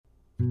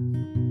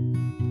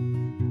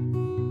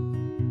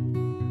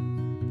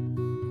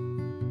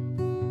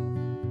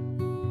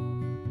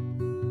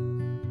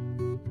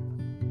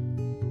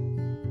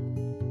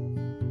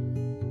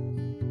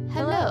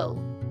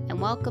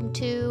welcome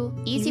to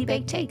Easy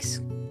Bake Takes,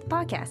 the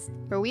podcast,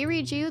 where we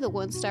read you the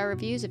one-star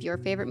reviews of your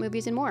favorite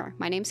movies and more.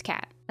 My name's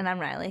Kat. And I'm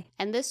Riley.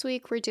 And this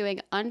week we're doing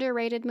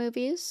underrated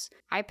movies.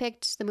 I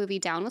picked the movie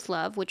Down With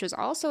Love, which was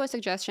also a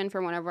suggestion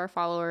from one of our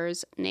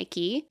followers,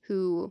 Nikki,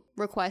 who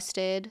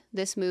requested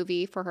this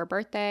movie for her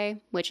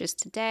birthday, which is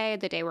today,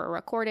 the day we're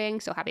recording.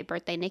 So happy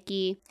birthday,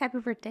 Nikki. Happy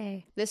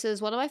birthday. This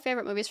is one of my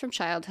favorite movies from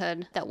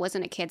childhood that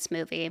wasn't a kid's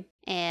movie.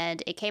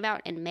 And it came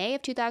out in May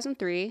of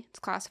 2003. It's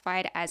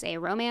classified as a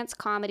romance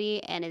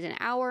comedy and is an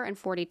hour and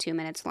 42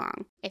 minutes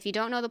long. If you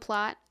don't know the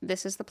plot,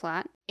 this is the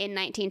plot. In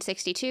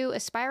 1962,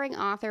 aspiring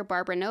author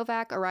Barbara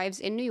Novak arrives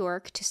in New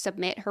York to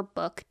submit her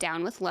book,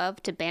 Down With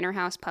Love, to Banner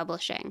House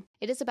Publishing.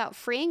 It is about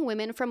freeing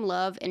women from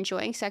love,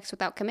 enjoying sex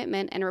without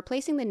commitment, and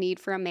replacing the need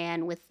for a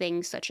man with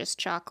things such as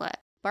chocolate.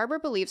 Barbara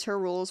believes her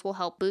rules will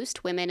help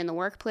boost women in the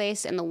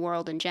workplace and the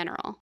world in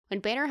general. When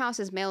Banner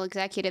House's male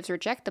executives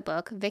reject the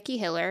book, Vicki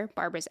Hiller,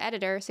 Barbara's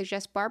editor,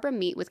 suggests Barbara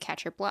meet with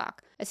Catcher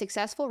Block, a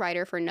successful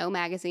writer for No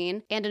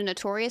magazine and a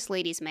notorious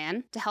ladies'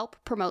 man, to help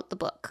promote the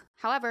book.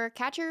 However,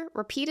 Catcher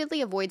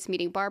repeatedly avoids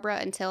meeting Barbara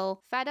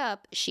until, fed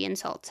up, she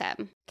insults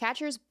him.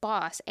 Catcher's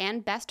boss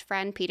and best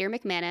friend Peter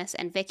McManus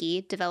and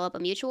Vicki develop a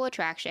mutual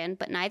attraction,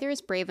 but neither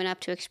is brave enough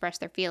to express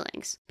their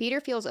feelings.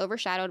 Peter feels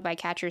overshadowed by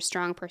Catcher's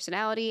strong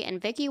personality,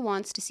 and Vicki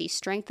wants to see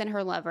strength in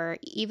her lover,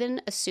 even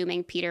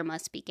assuming Peter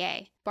must be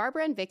gay.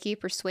 Barbara and Vicki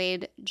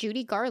persuade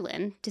Judy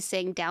Garland to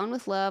sing Down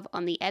With Love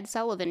on the Ed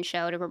Sullivan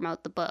Show to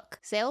promote the book.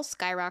 Sales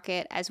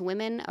skyrocket as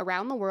women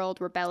around the world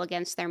rebel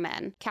against their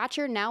men.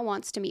 Catcher now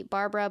wants to meet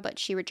Barbara, but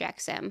she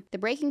rejects him. The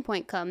breaking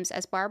point comes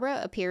as Barbara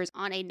appears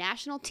on a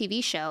national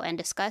TV show and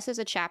discusses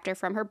a chapter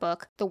from her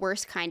book, The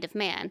Worst Kind of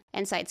Man,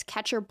 and cites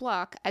Catcher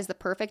Block as the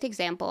perfect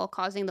example,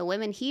 causing the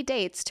women he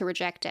dates to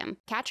reject him.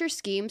 Catcher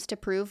schemes to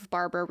prove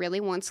Barbara really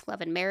wants love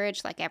and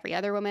marriage like every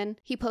other woman.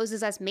 He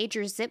poses as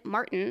Major Zip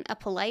Martin, a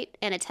polite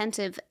and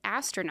attentive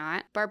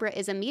astronaut. Barbara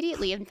is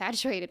immediately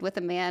infatuated with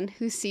a man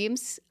who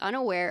seems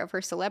unaware of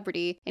her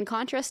celebrity, in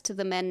contrast to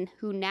the men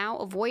who now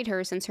avoid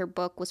her since her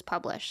book was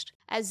published.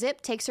 As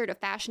Zip takes her to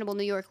fashionable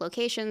New York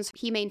locations,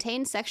 he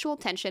maintains sexual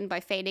tension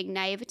by feigning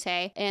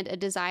naivete and a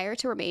desire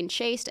to remain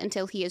chaste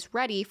until he is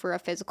ready for a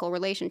physical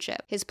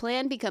relationship. His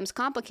plan becomes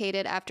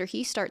complicated after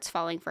he starts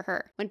falling for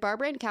her. When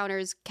Barbara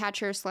encounters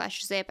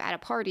Catcher/Zip at a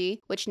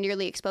party, which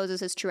nearly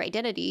exposes his true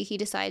identity, he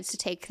decides to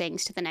take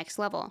things to the next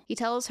level. He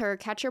tells her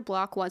Catcher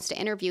Block wants to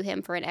interview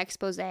him for an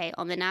expose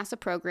on the NASA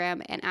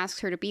program and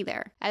asks her to be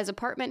there. At his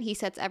apartment, he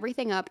sets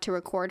everything up to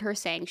record her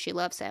saying she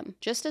loves him.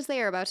 Just as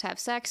they are about to have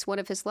sex, one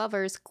of his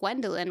lovers,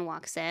 Gwendolyn,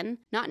 walks in.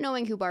 Not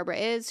knowing who Barbara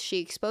is, she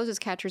exposes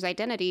Catcher's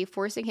identity,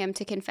 forcing him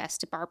to confess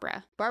to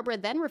Barbara. Barbara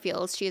then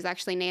reveals she is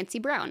actually Nancy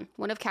Brown,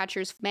 one of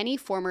Catcher's many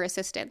former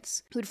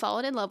assistants, who'd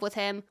fallen in love with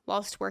him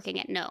whilst working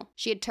at No.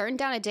 She had turned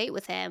down a date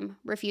with him,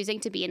 refusing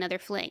to be another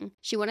fling.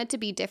 She wanted to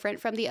be different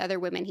from the other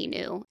women he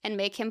knew, and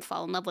make him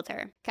fall in love with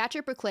her.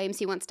 Catcher proclaims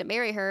he wants to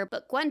marry her,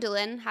 but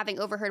Gwendolyn, having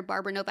overheard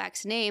Barbara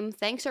Novak's name,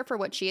 thanks her for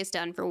what she has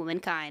done for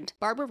womankind.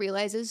 Barbara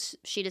realizes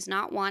she does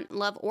not want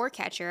love or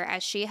Catcher,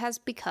 as she has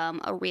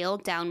become a real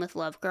Down With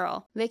Love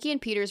girl. Vicki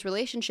and Peter's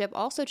relationship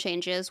also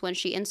changes when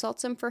she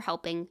insults him for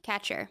helping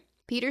Catcher.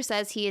 Peter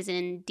says he is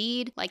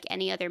indeed like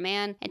any other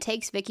man and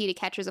takes Vicki to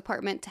Catcher's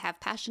apartment to have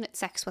passionate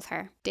sex with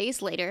her.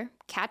 Days later,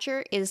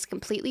 Catcher is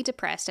completely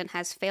depressed and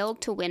has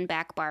failed to win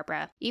back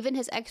Barbara. Even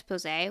his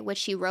expose,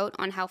 which he wrote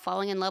on how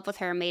falling in love with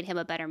her made him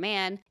a better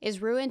man,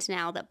 is ruined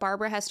now that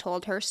Barbara has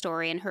told her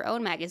story in her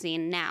own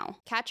magazine, Now.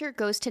 Catcher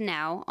goes to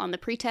Now on the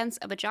pretense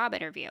of a job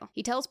interview.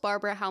 He tells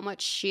Barbara how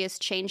much she has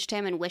changed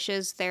him and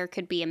wishes there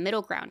could be a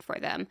middle ground for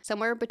them,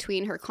 somewhere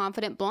between her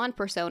confident blonde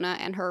persona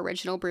and her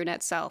original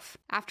brunette self.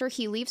 After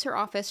he leaves her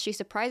office, she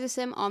surprises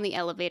him on the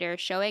elevator,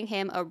 showing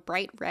him a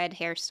bright red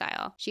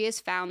hairstyle. She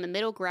has found the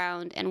middle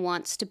ground and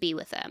wants to be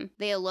with them.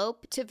 They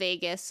elope to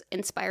Vegas,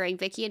 inspiring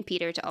Vicki and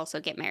Peter to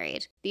also get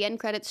married. The end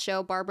credits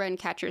show Barbara and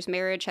Catcher's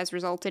marriage has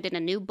resulted in a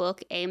new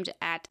book aimed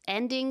at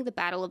ending the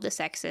battle of the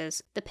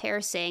sexes. The pair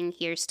sing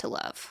Here's to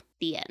Love.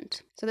 The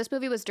end. So this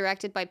movie was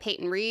directed by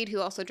Peyton Reed, who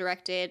also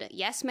directed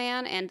Yes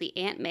Man and the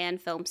Ant-Man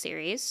film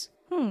series.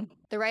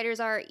 The writers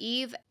are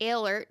Eve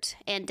Ehlert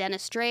and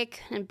Dennis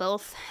Drake, and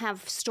both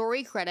have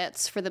story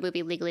credits for the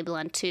movie Legally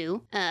Blonde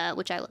 2,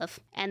 which I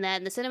love. And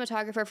then the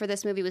cinematographer for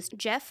this movie was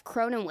Jeff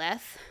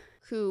Cronenweth,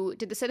 who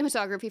did the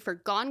cinematography for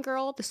Gone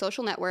Girl, The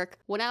Social Network,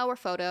 1 Hour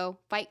Photo,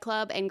 Fight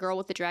Club, and Girl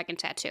with the Dragon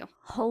Tattoo.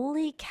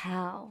 Holy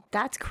cow.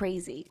 That's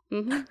crazy.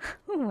 Mm-hmm.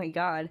 Oh my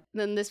god.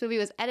 Then this movie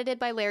was edited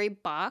by Larry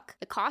Bach.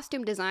 The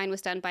costume design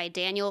was done by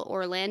Daniel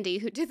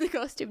Orlandi, who did the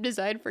costume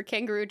design for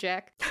Kangaroo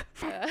Jack.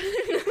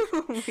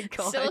 Oh my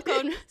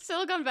god.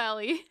 Silicon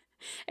Valley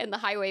and The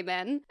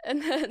Highwaymen.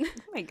 And then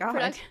oh my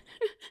god.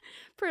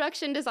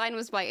 Production design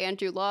was by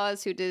Andrew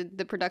Laws, who did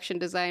the production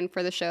design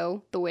for the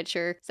show The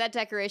Witcher. Set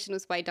decoration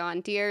was by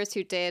Don Deers,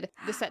 who did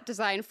the set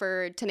design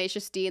for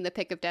Tenacious D and The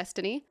Pick of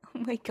Destiny. Oh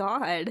my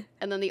god.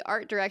 And then the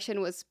art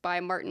direction was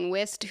by Martin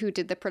Wist, who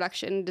did the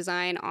production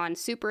design on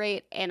Super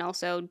 8 and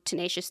also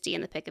Tenacious D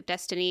and The Pick of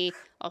Destiny,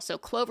 also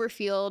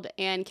Cloverfield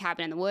and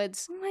Cabin in the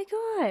Woods. Oh my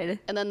god.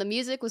 And then the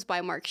music was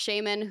by Mark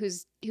Shaman, who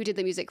did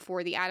the music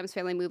for the Addams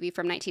Family movie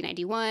from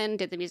 1991,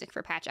 did the music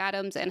for Patch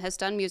Adams, and has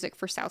done music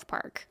for South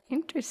Park.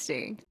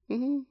 Interesting.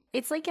 Mm-hmm.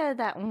 It's like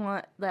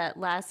that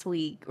last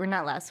week, or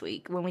not last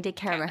week, when we did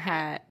Cat in the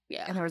Hat.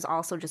 Yeah. And there was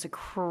also just a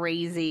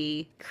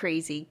crazy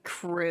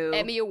crew.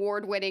 Emmy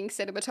Award-winning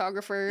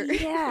cinematographer.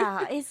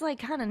 Yeah, it's like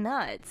kind of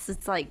nuts.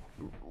 It's like,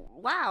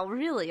 wow,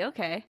 really?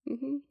 Okay.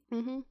 Mm-hmm.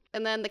 Mm-hmm.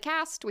 And then the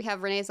cast, we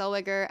have Renee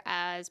Zellweger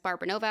as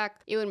Barbara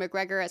Novak, Ewan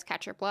McGregor as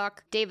Catcher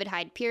Block, David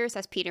Hyde Pierce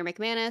as Peter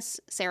McManus,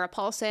 Sarah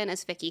Paulson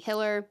as Vicky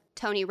Hiller,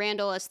 Tony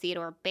Randall as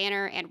Theodore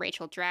Banner, and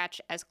Rachel Dratch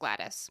as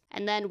Gladys.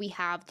 And then we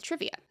have the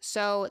trivia.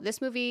 So this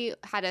movie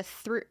had a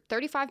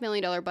 $35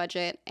 million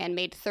budget and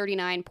made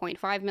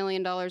 $39.5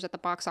 million at the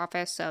box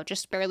office, so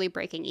just barely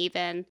breaking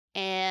even.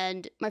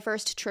 And my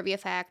first trivia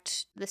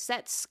fact, the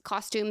sets,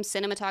 costumes,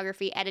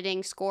 cinematography,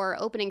 editing, score,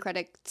 opening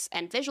credits,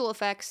 and visual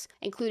effects,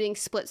 including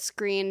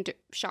split-screened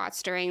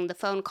shots during the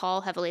phone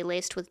call heavily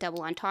laced with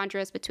double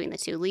entendres between the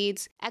two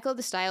leads, echo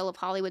the style of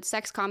Hollywood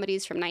sex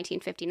comedies from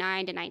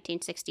 1959 to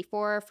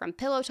 1964, from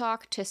Pillow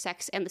Talk to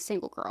Sex and the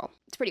Single Girl.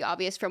 It's pretty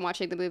obvious from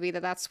watching the movie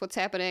that that's what's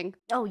happening.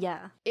 Oh,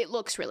 yeah. It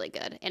looks really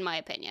good, in my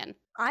opinion.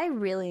 I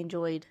really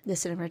enjoyed the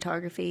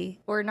cinematography,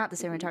 or not the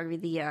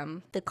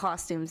cinematography, the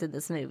costumes in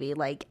this movie.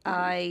 Like,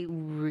 I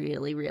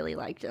really, really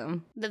liked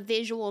them. The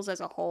visuals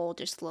as a whole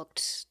just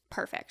looked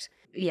perfect.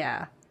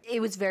 Yeah. It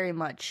was very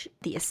much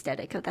the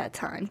aesthetic of that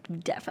time,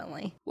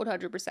 definitely.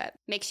 100%.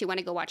 Makes you want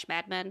to go watch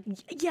Mad Men.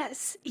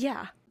 Yes,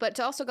 yeah. But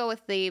to also go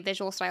with the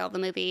visual style of the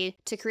movie,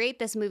 to create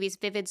this movie's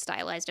vivid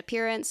stylized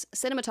appearance,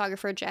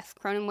 cinematographer Jeff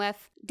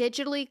Cronenweth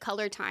digitally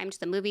color timed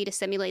the movie to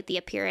simulate the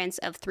appearance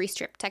of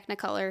 3-strip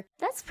Technicolor.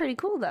 That's pretty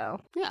cool,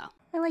 though. Yeah.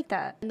 I like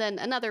that. And then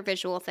another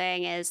visual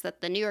thing is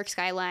that the New York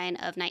skyline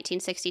of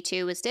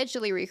 1962 was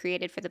digitally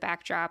recreated for the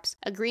backdrops.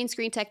 A green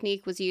screen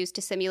technique was used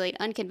to simulate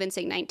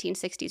unconvincing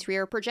 1960s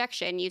rear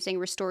projection using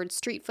restored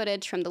street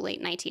footage from the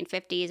late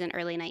 1950s and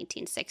early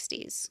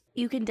 1960s.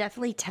 You can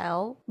definitely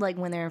tell, like,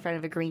 when they're in front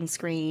of a green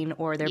screen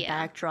or their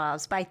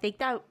backdrops, but I think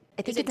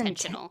it's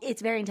intentional.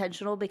 It's very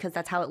intentional because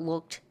that's how it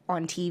looked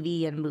on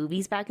TV and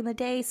movies back in the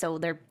day, so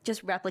they're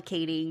just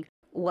replicating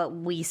what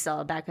we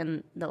saw back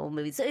in the old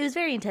movies. So it was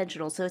very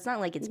intentional, so it's not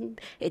like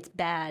it's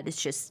bad,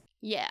 it's just...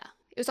 Yeah,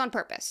 it was on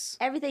purpose.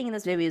 Everything in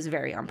this movie was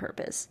very on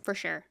purpose. For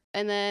sure.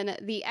 And then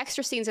the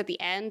extra scenes at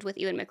the end with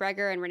Ewan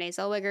McGregor and Renee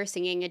Zellweger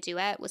singing a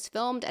duet was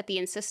filmed at the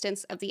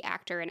insistence of the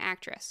actor and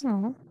actress.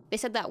 Aww. They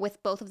said that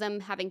with both of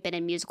them having been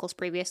in musicals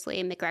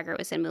previously, McGregor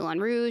was in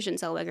Moulin Rouge and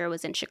Zellweger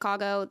was in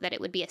Chicago, that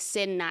it would be a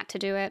sin not to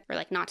do it, or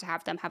like not to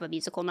have them have a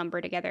musical number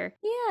together.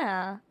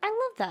 Yeah, I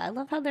love that. I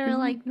love how they're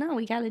like, no,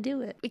 we gotta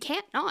do it. We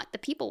can't not. The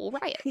people will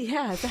riot.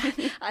 Yeah,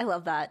 I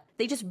love that.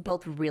 They just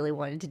both really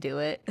wanted to do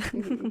it.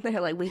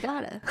 They're like, we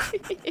gotta.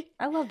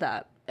 I love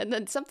that. And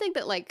then something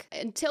that, like,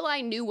 until I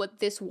knew what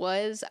this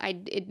was, I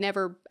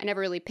never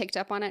really picked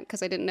up on it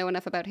because I didn't know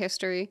enough about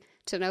history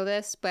to know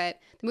this, but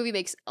the movie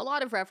makes a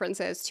lot of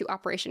references to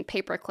Operation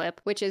Paperclip,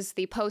 which is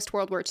the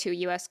post-World War II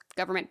U.S.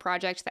 government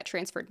project that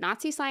transferred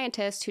Nazi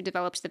scientists who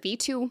developed the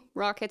V-2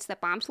 rockets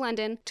that bombed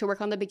London to work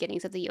on the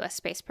beginnings of the U.S.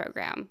 space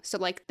program. So,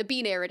 like, the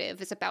B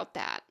narrative is about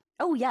that.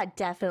 Oh, yeah,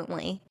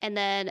 definitely. And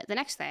then the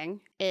next thing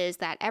is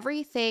that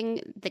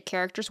everything the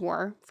characters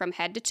wore from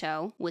head to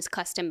toe was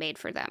custom made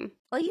for them.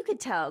 Well, you could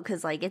tell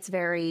because, like, it's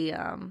very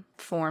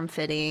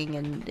form-fitting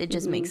and it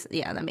just makes,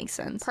 that makes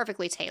sense.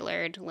 Perfectly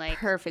tailored. Like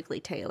Perfectly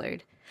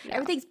tailored. Yeah.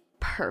 Everything's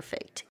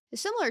perfect.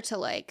 Similar to,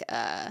 like,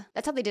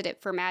 that's how they did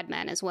it for Mad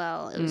Men as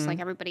well. It was like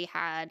everybody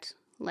had,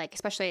 like,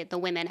 especially the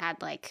women had,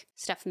 like,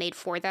 stuff made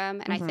for them.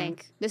 And I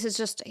think this is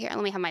just, here,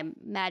 let me have my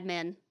Mad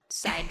Men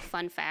side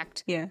fun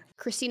fact. Yeah.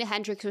 Christina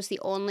Hendricks was the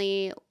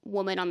only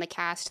woman on the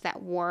cast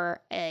that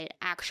wore an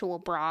actual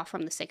bra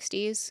from the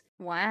 60s.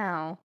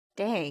 Wow.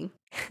 Dang.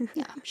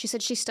 Yeah. She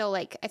said she still,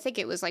 like, I think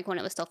it was, like, when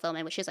it was still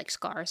filming, but she has, like,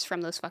 scars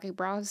from those fucking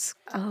bras.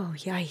 Oh,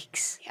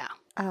 yikes. Yeah.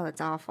 Oh, that's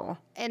awful.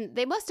 And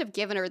they must have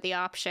given her the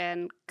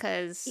option,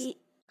 because...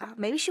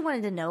 maybe she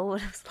wanted to know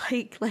what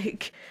it was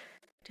like...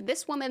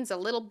 This woman's a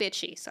little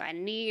bitchy, so I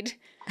need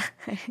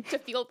to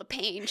feel the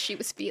pain she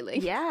was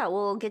feeling. Yeah,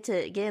 we'll get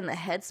in the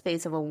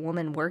headspace of a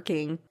woman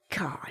working.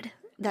 God,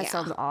 that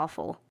sounds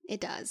awful.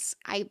 It does.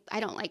 I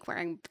don't like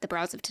wearing the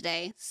bras of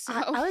today. So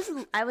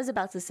I was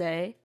about to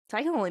say, so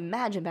I can only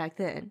imagine back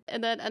then.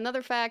 And then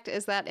another fact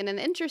is that in an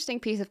interesting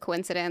piece of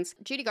coincidence,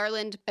 Judy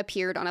Garland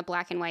appeared on a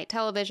black and white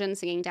television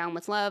singing Down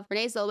With Love.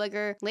 Renee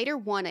Zellweger later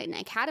won an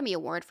Academy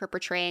Award for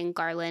portraying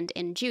Garland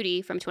in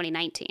Judy from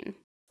 2019.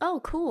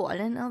 Oh, cool. I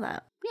didn't know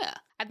that. Yeah.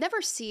 I've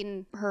never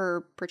seen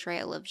her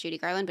portrayal of Judy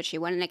Garland, but she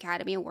won an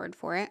Academy Award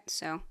for it,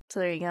 so... So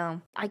there you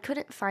go. I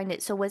couldn't find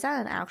it. So was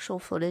that an actual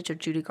footage of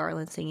Judy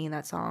Garland singing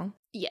that song?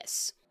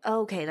 Yes.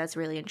 Okay, that's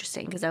really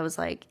interesting because I was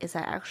like, is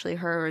that actually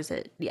her or is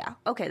it? Yeah.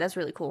 Okay, that's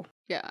really cool.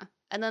 Yeah.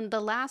 And then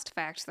the last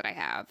fact that I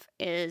have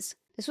is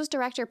this was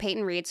director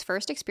Peyton Reed's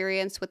first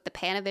experience with the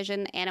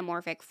Panavision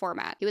anamorphic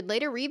format. He would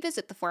later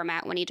revisit the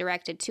format when he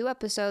directed 2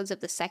 episodes of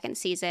the second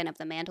season of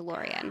The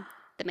Mandalorian.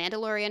 The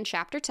Mandalorian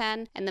Chapter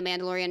 10 and The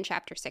Mandalorian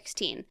Chapter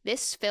 16.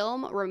 This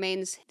film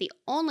remains the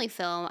only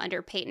film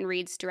under Peyton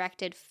Reed's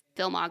directed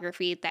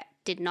filmography that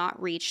did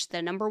not reach the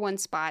 #1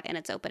 spot in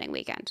its opening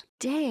weekend.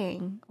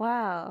 Dang.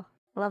 Wow.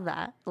 Love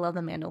that. Love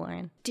The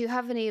Mandalorian. Do you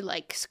have any,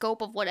 like,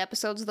 scope of what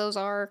episodes those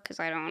are? Because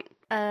I don't.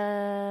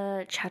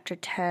 Chapter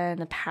 10,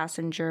 The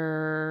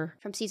Passenger.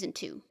 From season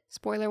 2.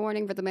 Spoiler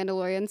warning for The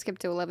Mandalorian, skip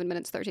to 11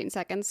 minutes, 13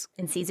 seconds.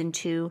 In season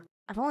 2.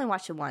 I've only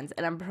watched it once,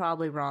 and I'm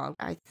probably wrong.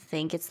 I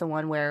think it's the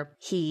one where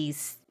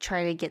he's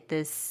trying to get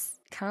this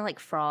kind of like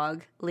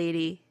frog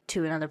lady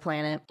to another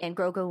planet, and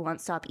Grogu won't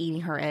stop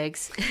eating her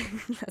eggs.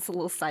 That's a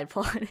little side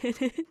plot in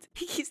it.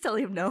 He keeps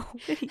telling him no,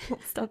 and he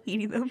won't stop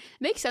eating them.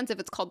 Makes sense if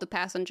it's called The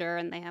Passenger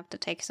and they have to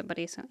take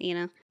somebody, so, you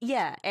know.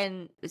 Yeah,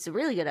 and it's a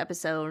really good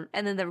episode.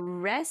 And then The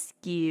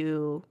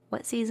Rescue,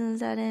 what season is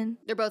that in?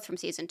 They're both from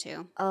season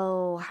 2.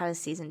 Oh, how does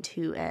season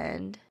 2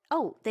 end?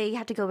 Oh, they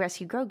have to go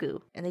rescue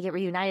Grogu, and they get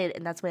reunited,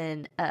 and that's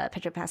when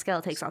Pedro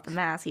Pascal takes off the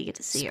mask, you get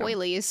to see him.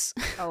 Spoilies.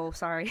 Oh,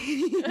 sorry.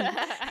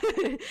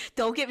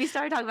 Don't get me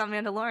started talking about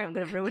Mandalorian. I'm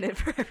going to ruin it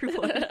for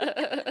everyone.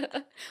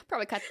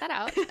 Probably cut that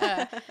out.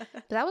 But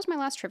that was my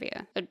last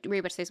trivia.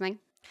 Reba, say something.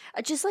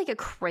 Just like a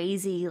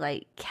crazy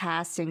like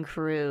cast and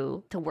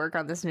crew to work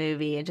on this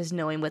movie, and just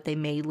knowing what they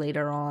made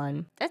later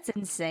on. That's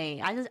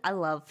insane. I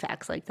love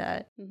facts like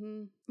that.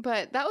 Mm-hmm.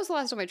 But that was the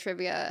last of my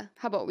trivia.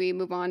 How about we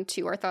move on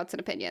to our thoughts and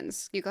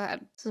opinions? You go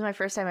ahead. This was my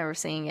first time ever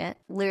seeing it.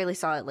 Literally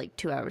saw it like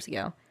 2 hours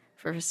ago.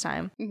 First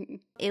time. Mm-hmm.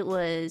 It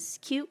was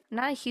cute.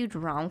 Not a huge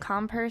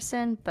rom-com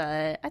person,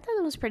 but I thought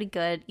it was pretty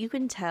good. You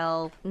can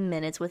tell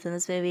minutes within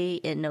this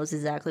movie, it knows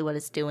exactly what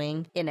it's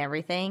doing in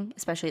everything,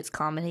 especially its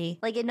comedy.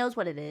 Like, it knows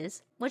what it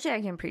is, which I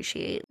can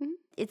appreciate. Mm-hmm.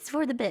 It's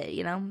for the bit,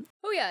 you know?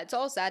 Oh yeah, it's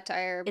all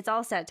satire. It's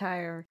all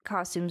satire.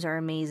 Costumes are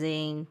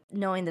amazing.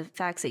 Knowing the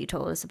facts that you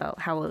told us about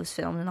how it was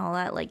filmed and all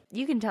that, like,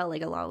 you can tell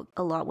like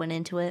a lot went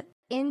into it.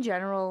 In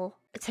general,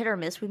 it's hit or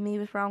miss with me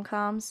with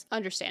rom-coms.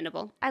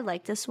 Understandable. I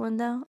like this one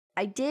though.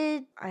 I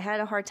had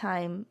a hard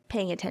time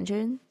paying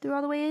attention through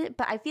all the way,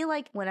 but I feel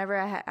like whenever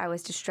I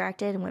was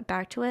distracted and went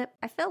back to it,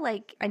 I felt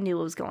like I knew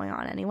what was going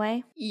on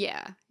anyway.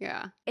 Yeah.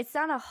 It's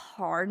not a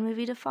hard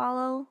movie to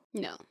follow.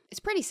 No, it's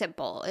pretty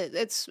simple.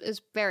 It's a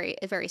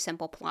very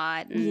simple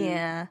plot.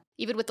 Yeah.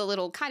 Even with the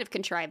little kind of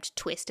contrived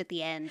twist at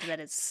the end that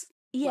is.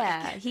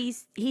 Yeah, like...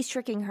 he's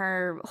tricking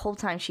her whole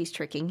time. She's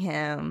tricking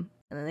him.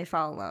 And then they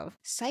fall in love.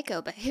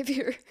 Psycho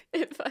behavior,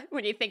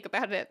 when you think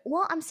about it.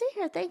 Well, I'm sitting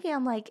here thinking,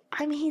 I'm like,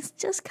 I mean, he's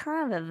just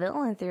kind of a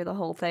villain through the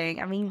whole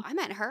thing. I mean... I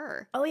meant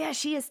her. Oh, yeah,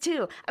 she is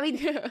too. I mean...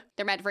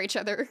 They're meant for each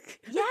other.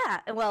 Yeah,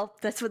 well,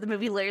 that's what the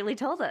movie literally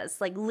told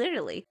us. Like,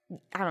 literally.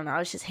 I don't know, I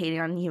was just hating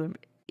on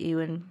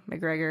Ewan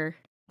McGregor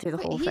through the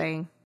whole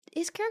thing.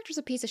 His character's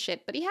a piece of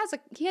shit, but he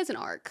has an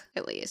arc,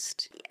 at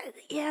least.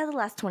 Yeah, the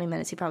last 20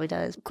 minutes he probably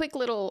does. Quick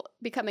little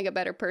becoming a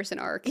better person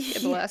arc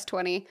in the last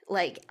 20.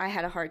 Like, I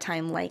had a hard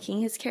time liking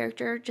his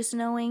character, just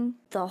knowing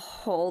the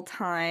whole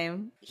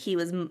time he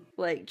was,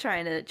 like,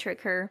 trying to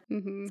trick her.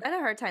 Mm-hmm. I had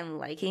a hard time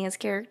liking his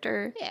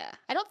character. Yeah.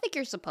 I don't think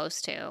you're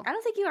supposed to. I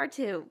don't think you are,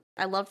 too.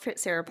 I love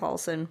Sarah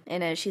Paulson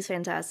in it. She's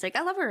fantastic.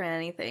 I love her in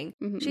anything.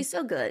 Mm-hmm. She's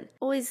so good.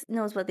 Always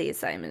knows what the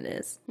assignment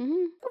is.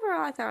 Mm-hmm.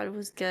 Overall, I thought it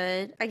was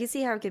good. I can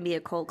see how it can be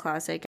a cult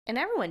classic. And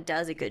everyone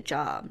does a good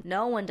job.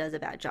 No one does a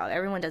bad job.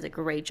 Everyone does a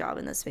great job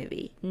in this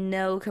movie.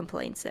 No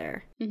complaints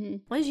there. Mm-hmm.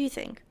 What did you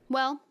think?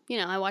 Well, you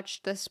know, I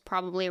watched this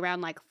probably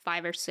around like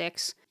 5 or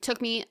 6.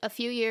 Took me a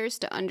few years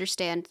to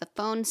understand the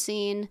phone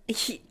scene.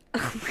 I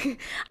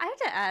have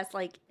to ask,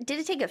 like, did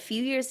it take a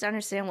few years to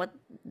understand what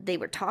they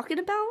were talking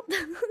about the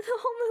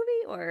whole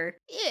movie, or?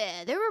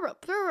 Yeah, there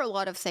were a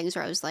lot of things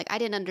where I was like, I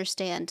didn't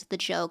understand the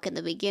joke in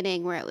the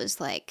beginning where it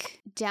was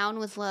like, down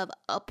with love,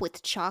 up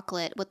with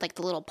chocolate, with like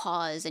the little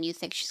pause, and you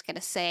think she's gonna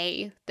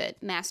say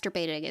that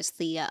masturbating is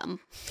the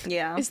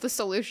is the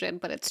solution,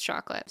 but it's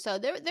chocolate. So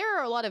there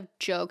are a lot of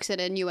jokes and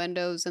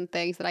innuendos and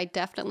things that I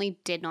definitely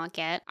did not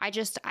get.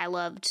 I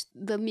loved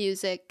the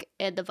music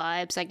and the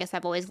vibes. I guess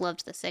I've always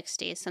loved the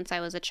 60s since I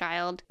was a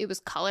child. It was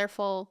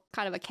colorful,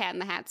 kind of a Cat in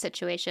the Hat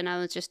situation. I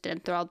was just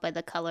enthralled by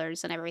the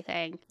colors and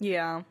everything.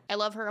 Yeah. I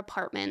love her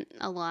apartment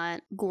a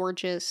lot.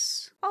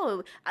 Gorgeous.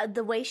 Oh,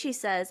 the way she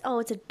says, oh,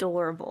 it's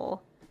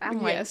adorable. I'm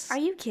like, are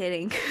you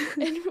kidding?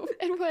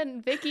 and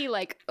when Vicky,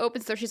 like,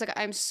 opens the door, she's like,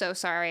 I'm so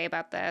sorry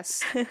about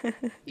this.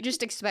 You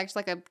just expect,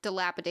 like, a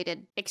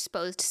dilapidated,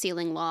 exposed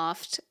ceiling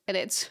loft, and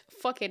it's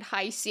fucking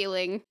high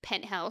ceiling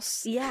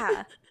penthouse.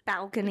 Yeah.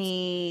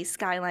 Balcony,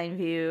 skyline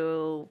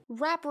view.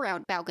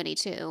 Wraparound balcony,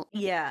 too.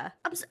 Yeah.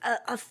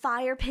 A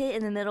fire pit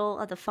in the middle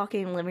of the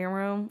fucking living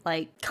room.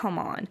 Like, come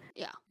on.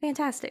 Yeah.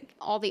 Fantastic.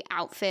 All the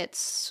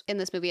outfits in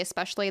this movie,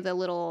 especially the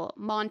little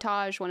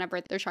montage whenever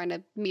they're trying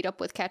to meet up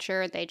with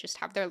Catcher, they just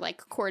have their,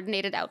 like,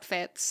 coordinated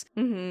outfits.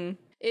 Mm-hmm.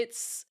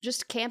 It's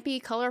just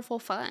campy, colorful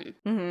fun.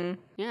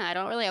 Mm-hmm. Yeah, I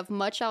don't really have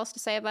much else to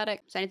say about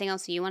it. Is there anything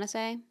else you want to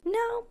say?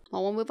 No.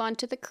 Well, we'll move on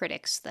to the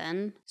critics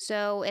then.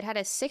 So it had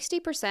a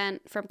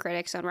 60% from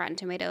critics on Rotten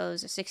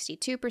Tomatoes, a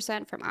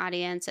 62% from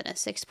audience, and a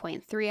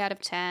 6.3 out of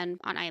 10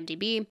 on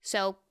IMDb.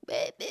 So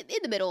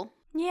in the middle.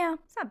 Yeah,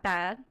 it's not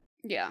bad.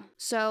 Yeah.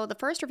 So the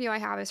first review I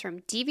have is from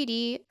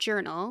DVD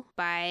Journal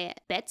by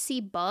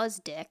Betsy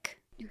Bosdick,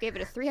 who gave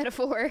it a 3 out of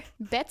 4.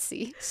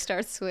 Betsy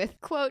starts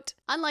with, quote,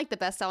 "Unlike the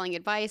best-selling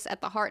advice,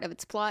 at the heart of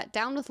its plot,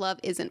 Down With Love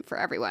isn't for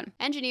everyone.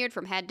 Engineered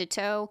from head to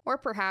toe, or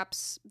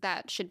perhaps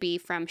that should be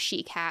from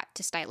chic hat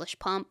to stylish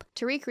pump,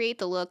 to recreate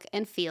the look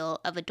and feel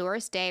of a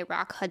Doris Day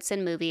Rock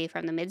Hudson movie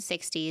from the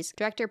mid-60s,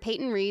 director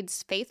Peyton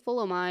Reed's faithful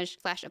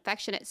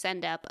homage/affectionate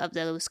send-up of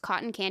those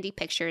cotton candy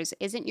pictures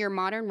isn't your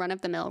modern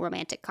run-of-the-mill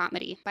romantic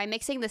comedy. By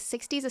mixing the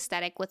 60s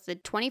aesthetic with the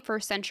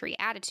 21st century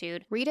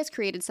attitude, Reed has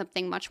created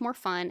something much more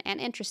fun and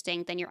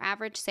interesting than your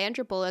average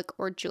Sandra Bullock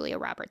or Julia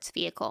Roberts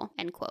vehicle,"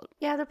 end quote.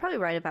 Yeah, they're probably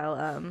right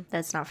about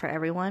that's not for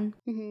everyone.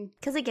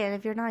 Because again,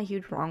 if you're not a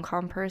huge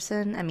rom-com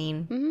person, I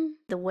mean,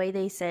 the way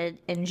they said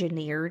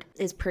engineered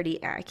is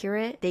pretty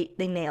accurate. They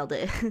nailed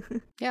it.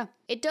 Yeah.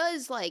 It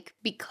does, like,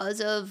 because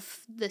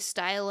of the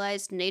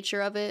stylized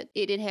nature of it,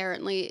 it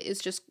inherently is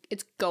just,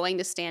 it's going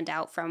to stand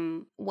out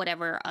from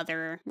whatever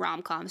other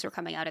rom-coms were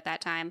coming out at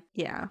that time.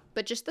 Yeah.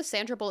 But just the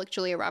Sandra Bullock,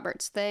 Julia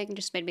Roberts thing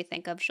just made me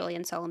think of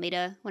Julian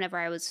Solomita whenever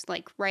I was,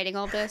 like, writing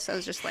all this. I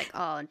was just like,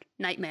 oh,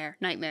 nightmare.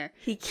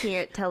 He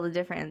can't tell the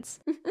difference.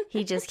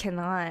 He just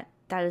cannot.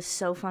 That is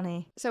so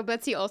funny. So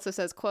Betsy also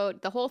says,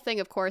 quote, "The whole thing,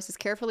 of course, is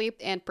carefully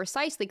and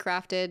precisely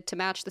crafted to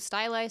match the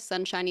stylized,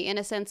 sunshiny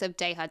innocence of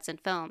Day Hudson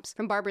films.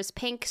 From Barbara's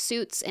pink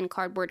suits and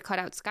cardboard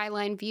cutout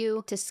skyline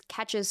view to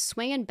Catch's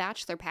swinging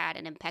bachelor pad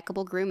and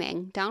impeccable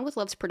grooming, Down With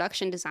Love's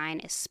production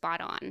design is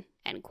spot on,"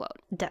 end quote.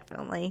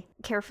 Definitely.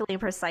 Carefully and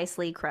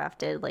precisely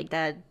crafted. Like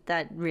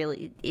that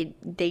really,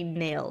 they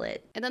nail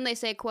it. And then they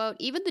say, quote,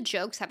 "Even the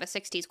jokes have a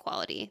 60s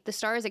quality. The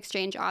stars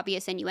exchange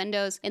obvious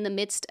innuendos in the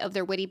midst of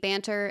their witty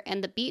banter,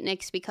 and the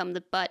beatniks become the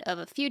butt of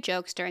a few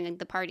jokes during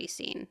the party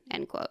scene,"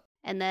 end quote.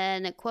 And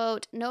then,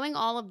 quote, "Knowing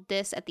all of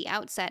this at the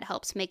outset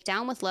helps make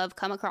Down With Love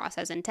come across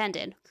as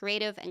intended,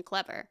 creative and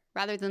clever,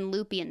 rather than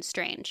loopy and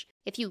strange.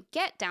 If you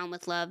get Down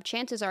With Love,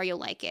 chances are you'll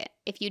like it.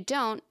 If you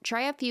don't,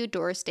 try a few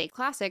Doris Day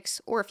classics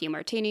or a few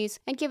martinis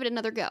and give it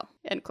another go,"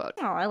 end quote.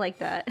 Oh, I like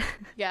that.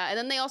 Yeah, and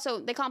then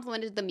they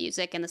complimented the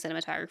music and the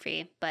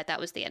cinematography, but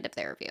that was the end of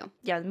their review.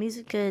 Yeah, the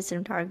music good,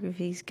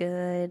 cinematography's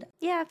good.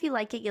 Yeah, if you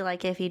like it, you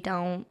like it. If you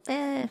don't,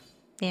 yeah.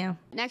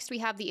 Next, we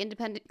have the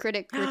independent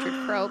critic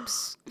Richard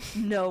Cropes,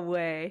 No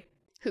way.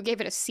 who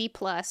gave it a C+.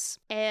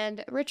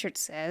 And Richard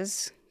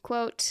says,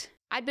 quote,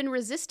 "I'd been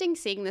resisting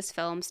seeing this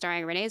film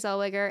starring Renee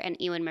Zellweger and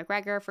Ewan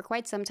McGregor for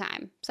quite some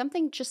time.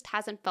 Something just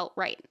hasn't felt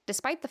right,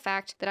 despite the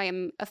fact that I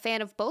am a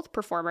fan of both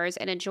performers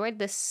and enjoyed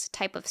this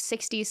type of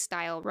 60s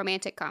style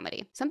romantic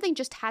comedy. Something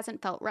just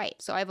hasn't felt right,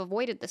 so I've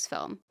avoided this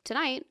film.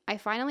 Tonight, I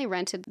finally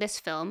rented this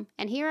film,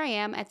 and here I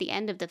am at the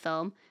end of the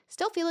film,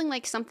 still feeling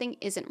like something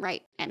isn't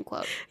right," end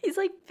quote. He's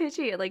like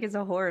pitching it like it's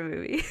a horror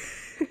movie.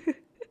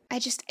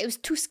 It was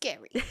too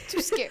scary.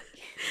 Too scary.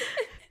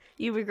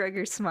 Ewan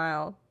McGregor's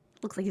smile.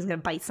 Looks like he's gonna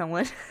bite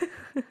someone.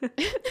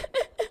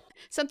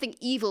 Something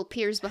evil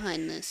peers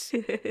behind this.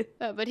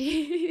 But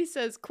he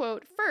says,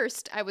 quote,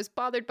 "First, I was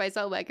bothered by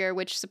Zellweger,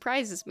 which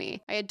surprises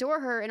me. I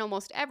adore her in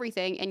almost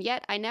everything, and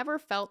yet I never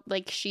felt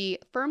like she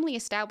firmly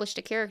established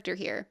a character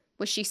here.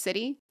 Was she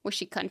city? Was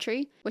she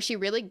country? Was she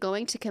really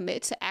going to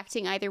commit to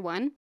acting either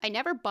one? I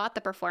never bought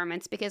the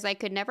performance because I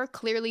could never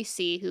clearly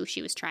see who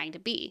she was trying to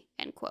be,"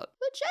 end quote.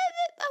 Which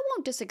I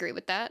won't disagree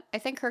with that. I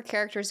think her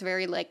character is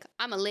very like,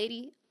 I'm a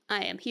lady,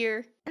 I am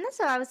here. And that's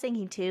what I was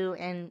thinking too.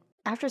 And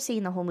after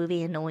seeing the whole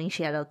movie and knowing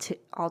she had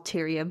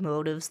ulterior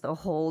motives the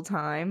whole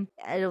time,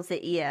 I don't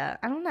think, I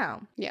don't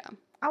know. Yeah.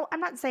 I'm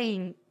not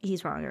saying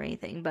he's wrong or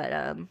anything, but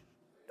I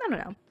don't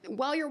know.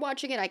 While you're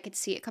watching it, I could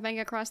see it coming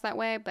across that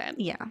way, but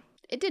yeah,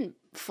 it didn't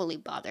fully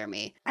bother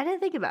me. I didn't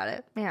think about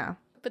it. Yeah.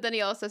 But then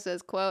he also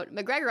says, quote,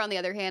 "McGregor, on the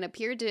other hand,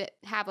 appeared to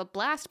have a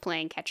blast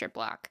playing Catcher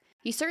Block.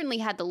 He certainly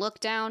had the look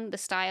down, the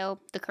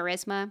style, the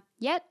charisma.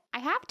 Yet, I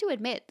have to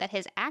admit that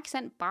his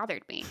accent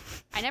bothered me.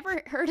 I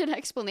never heard an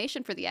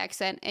explanation for the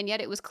accent, and yet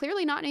it was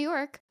clearly not New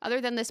York.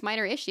 Other than this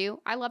minor issue,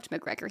 I loved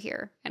McGregor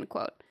here," end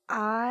quote.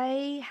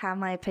 I have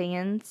my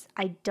opinions.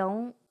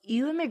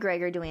 Ewan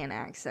McGregor doing an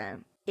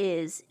accent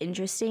is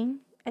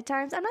interesting at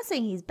times. I'm not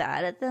saying he's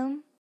bad at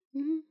them.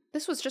 Mm-hmm.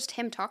 This was just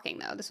him talking,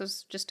 though. This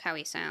was just how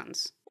he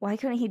sounds. Why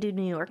couldn't he do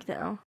New York,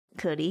 though?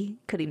 Could he?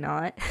 Could he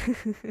not?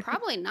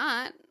 Probably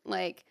not.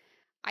 Like,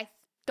 I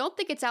don't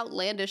think it's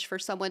outlandish for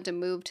someone to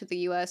move to the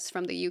U.S.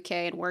 from the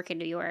U.K. and work in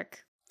New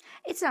York.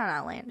 It's not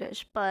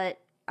outlandish,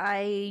 but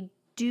I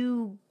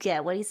do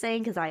get what he's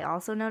saying because I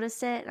also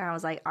noticed it. And I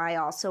was like, I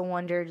also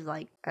wondered,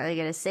 like, are they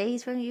going to say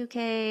he's from the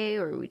UK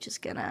or are we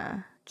just going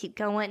to keep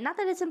going? Not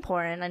that it's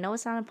important. I know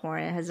it's not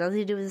important. It has nothing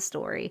to do with the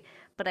story.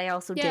 But I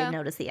also did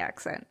notice the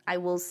accent. I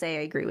will say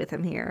I agree with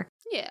him here.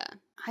 Yeah.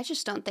 I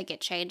just don't think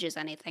it changes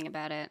anything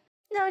about it.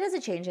 No, it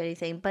doesn't change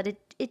anything, but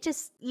it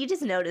just, you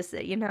just notice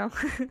it, you know?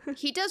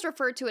 He does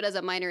refer to it as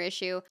a minor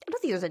issue. I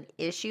don't think there's an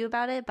issue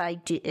about it, but I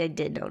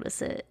did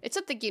notice it. It's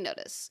something you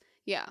notice.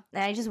 Yeah.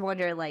 And I just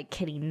wonder, like,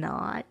 can he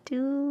not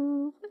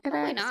do an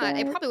Probably accent? not.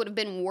 It probably would have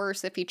been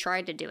worse if he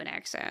tried to do an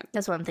accent.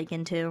 That's what I'm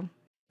thinking, too.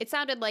 It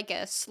sounded like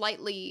a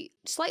slightly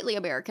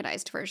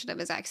Americanized version of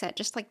his accent,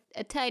 just like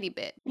a tiny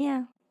bit.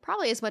 Yeah.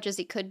 Probably as much as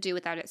he could do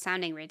without it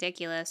sounding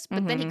ridiculous.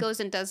 But then he goes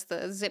and does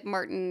the Zip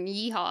Martin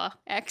yeehaw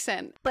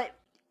accent. But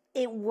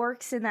it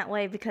works in that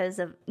way because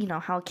of, you know,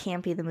 how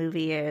campy the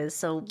movie is.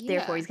 So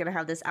therefore he's going to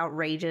have this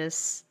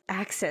outrageous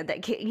accent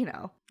that, you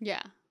know.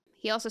 Yeah.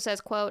 He also says,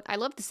 quote, "I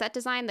love the set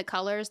design, the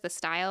colors, the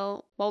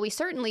style. While we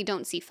certainly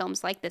don't see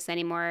films like this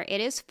anymore,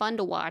 it is fun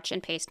to watch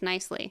and paced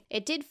nicely.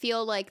 It did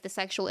feel like the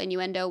sexual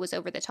innuendo was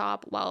over the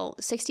top. While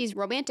 60s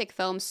romantic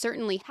films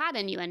certainly had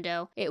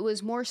innuendo, it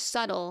was more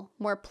subtle,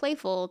 more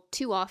playful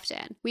too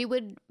often. We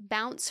would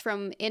bounce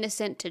from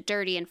innocent to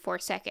dirty in 4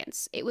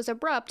 seconds. It was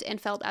abrupt and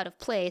felt out of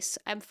place.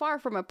 I'm far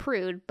from a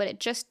prude, but it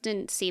just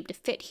didn't seem to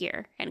fit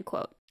here," end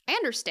quote. I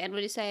understand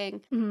what he's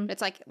saying.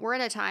 It's like, we're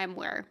in a time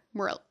where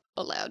we're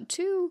allowed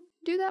to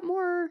do that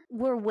more.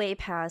 We're way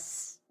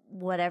past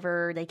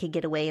whatever they could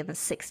get away in the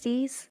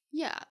 60s.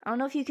 Yeah. I don't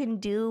know if you can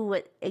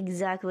do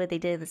exactly what they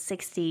did in the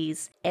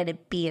 60s and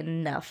it be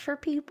enough for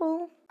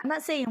people. I'm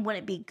not saying it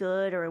wouldn't be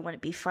good or it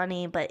wouldn't be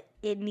funny, but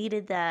it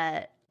needed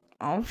that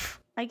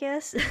oomph, I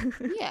guess.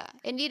 Yeah.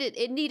 It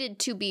needed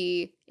to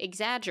be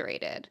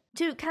exaggerated.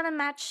 To kind of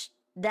match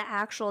the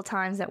actual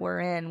times that we're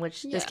in,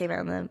 which this came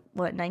out in the,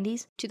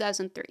 90s?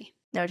 2003.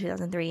 No,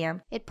 2003, yeah.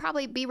 It'd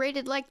probably be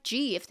rated like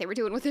G if they were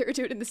doing what they were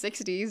doing in the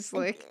 60s.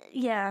 Like,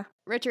 yeah.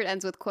 Richard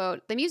ends with,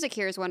 quote, "The music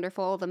here is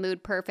wonderful, the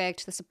mood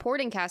perfect, the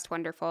supporting cast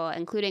wonderful,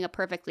 including a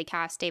perfectly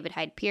cast David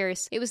Hyde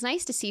Pierce. It was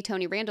nice to see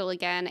Tony Randall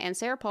again, and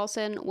Sarah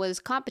Paulson was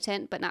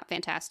competent but not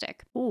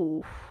fantastic."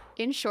 Ooh.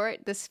 In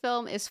short, this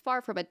film is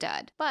far from a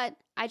dud, but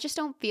I just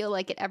don't feel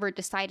like it ever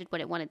decided what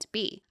it wanted to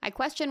be. I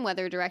question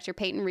whether director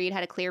Peyton Reed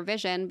had a clear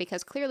vision,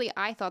 because clearly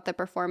I thought the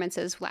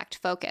performances lacked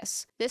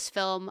focus. This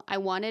film, I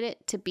wanted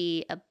it to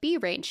be a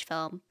B-range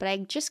film, but I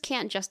just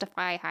can't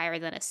justify higher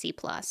than a C+,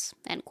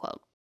 end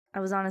quote. I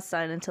was on his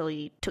side until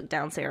he took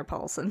down Sarah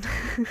Paulson.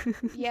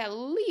 Yeah,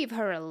 leave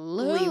her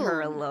alone. Leave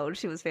her alone.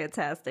 She was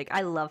fantastic.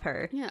 I love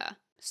her. Yeah.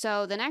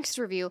 So the next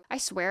review, I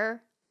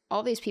swear,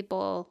 all these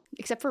people,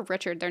 except for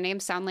Richard, their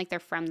names sound like they're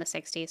from the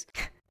 60s.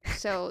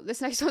 So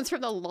this next one's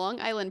from the Long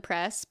Island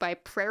Press by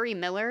Prairie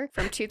Miller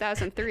from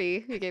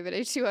 2003. He gave it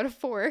a 2 out of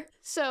 4.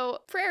 So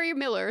Prairie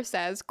Miller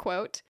says,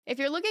 quote, "If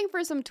you're looking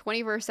for some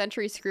 21st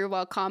century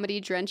screwball comedy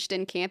drenched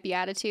in campy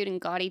attitude and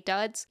gaudy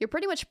duds, you're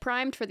pretty much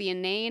primed for the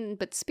inane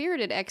but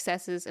spirited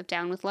excesses of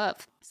Down With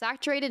Love.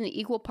 Saturated in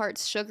equal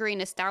parts sugary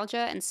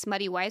nostalgia and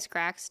smutty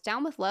wisecracks,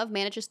 Down With Love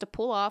manages to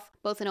pull off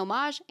both an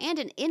homage and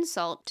an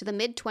insult to the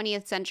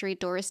mid-20th century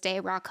Doris Day,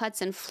 Rock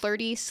Hudson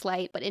flirty,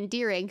 slight, but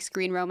endearing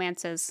screen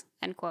romances,"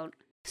 end quote.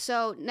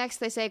 So next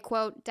they say,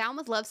 quote, "Down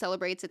With Love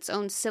celebrates its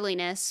own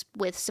silliness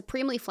with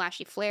supremely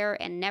flashy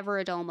flair and never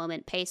a dull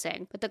moment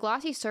pacing. But the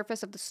glossy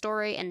surface of the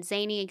story and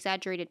zany,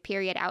 exaggerated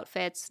period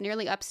outfits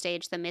nearly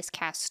upstage the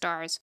miscast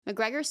stars.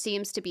 McGregor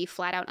seems to be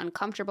flat out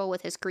uncomfortable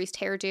with his greased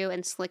hairdo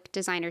and slick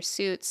designer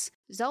suits.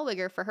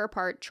 Zellweger, for her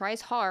part,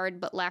 tries hard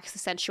but lacks the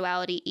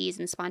sensuality, ease,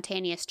 and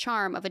spontaneous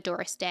charm of a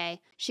Doris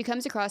Day. She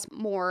comes across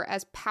more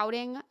as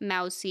pouting,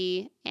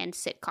 mousy, and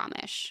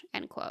sitcomish,"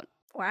 end quote.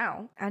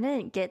 Wow. I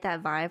didn't get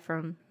that vibe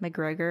from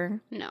McGregor.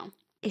 No.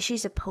 Is she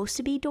supposed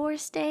to be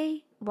Doris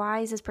Day?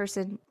 Why is this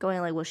person going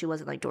like, well, she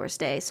wasn't like Doris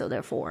Day, so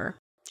therefore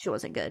she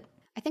wasn't good?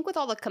 I think with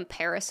all the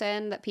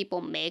comparison that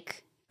people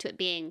make to it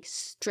being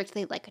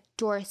strictly like a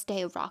Doris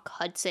Day, Rock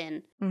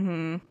Hudson,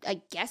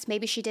 I guess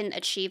maybe she didn't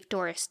achieve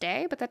Doris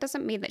Day, but that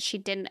doesn't mean that she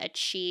didn't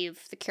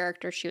achieve the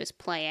character she was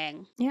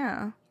playing.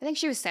 Yeah. I think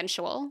she was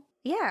sensual.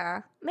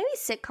 Yeah. Maybe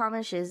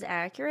sitcomish is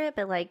accurate,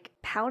 but like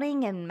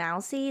pouting and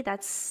mousy, I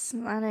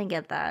didn't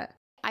get that.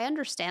 I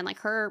understand, like,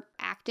 her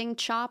acting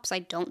chops, I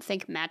don't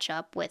think match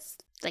up with,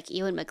 like,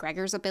 Ewan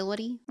McGregor's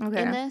ability in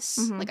this.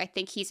 Like, I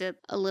think he's a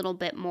little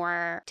bit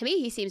more, to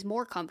me, he seems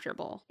more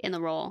comfortable in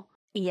the role.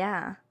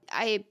 Yeah.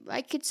 I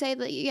could say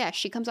that, yeah,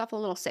 she comes off a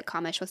little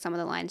sitcomish with some of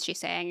the lines she's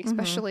saying,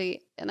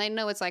 especially, and I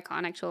know it's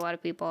iconic to a lot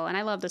of people, and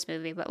I love this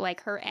movie, but,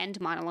 like, her end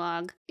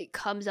monologue, it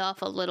comes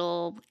off a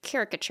little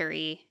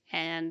caricature-y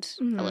and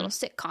a little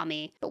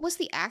sitcom-y. But was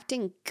the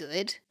acting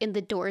good in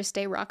the Doris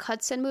Day, Rock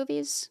Hudson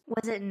movies?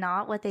 Was it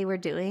not what they were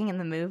doing in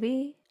the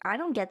movie? I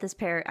don't get this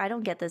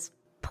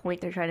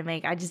point they're trying to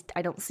make.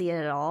 I don't see it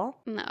at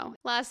all. No.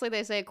 Lastly,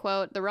 they say,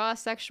 quote, "The raw,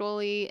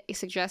 sexually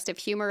suggestive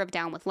humor of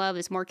Down With Love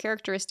is more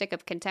characteristic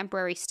of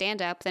contemporary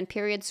stand-up than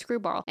period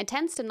screwball, and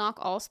tends to knock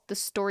all the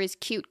story's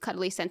cute,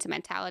 cuddly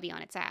sentimentality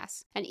on its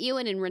ass. And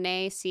Ewan and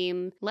Renee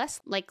seem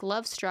less like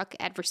love-struck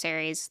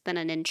adversaries than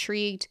an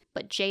intrigued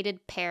but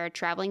jaded pair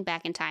traveling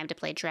back in time to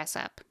play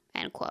dress-up."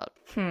 End quote.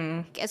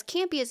 As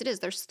campy as it is,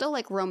 there's still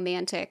like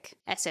romantic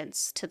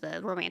essence to the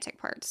romantic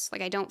parts.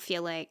 Like, I don't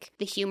feel like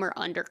the humor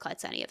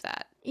undercuts any of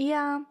that.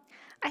 Yeah.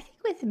 I think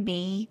with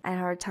me, I had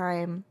a hard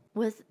time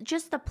with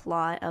just the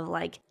plot of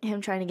like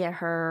him trying to get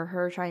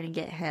her trying to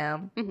get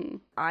him,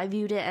 I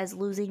viewed it as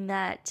losing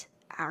that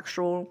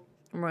actual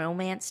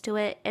romance to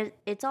it.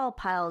 It's all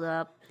piled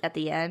up at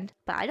the end,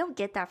 but I don't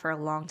get that for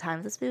a long time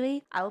in this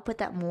movie. I would put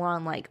that more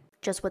on like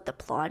just what the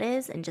plot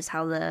is and just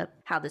how the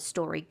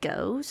story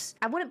goes.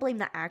 I wouldn't blame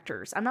the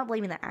actors. I'm not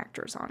blaming the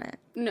actors on it.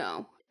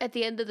 No. At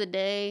the end of the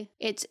day,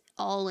 it's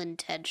all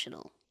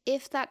intentional.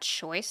 If that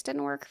choice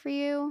didn't work for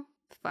you,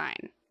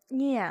 fine.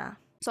 Yeah.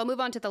 So I'll move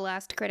on to the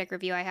last critic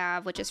review I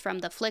have, which is from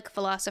The Flick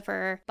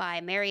Philosopher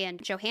by Marianne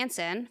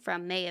Johansson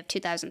from May of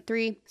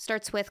 2003.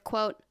 Starts with,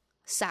 quote,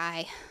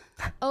 sigh.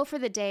 Oh, for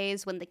the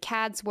days when the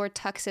cads wore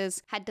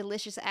tuxes, had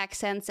delicious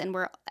accents, and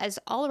were as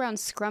all-around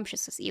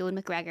scrumptious as Ewan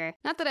McGregor.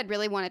 Not that I'd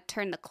really want to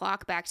turn the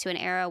clock back to an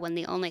era when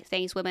the only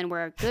things women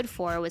were good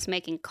for was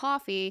making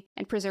coffee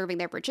and preserving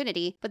their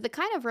virginity, but the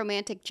kind of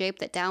romantic jape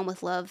that Down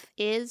With Love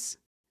is,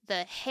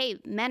 the hey,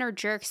 men are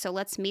jerks, so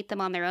let's meet them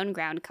on their own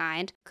ground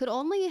kind, could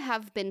only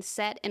have been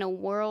set in a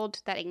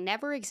world that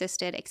never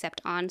existed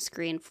except on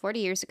screen 40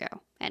 years ago,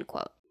 end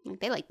quote.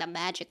 They like the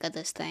magic of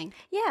this thing.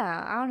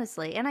 Yeah,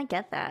 honestly, and I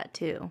get that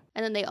too.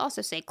 And then they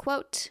also say,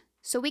 quote,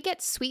 so we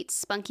get sweet,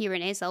 spunky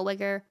Renee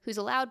Zellweger, who's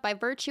allowed by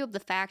virtue of the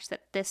fact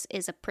that this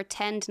is a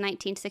pretend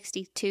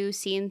 1962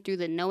 seen through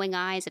the knowing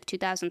eyes of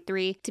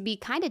 2003 to be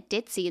kind of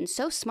ditzy and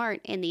so smart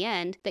in the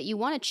end that you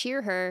want to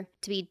cheer her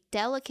to be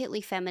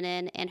delicately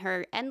feminine in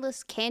her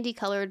endless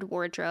candy-colored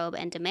wardrobe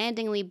and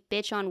demandingly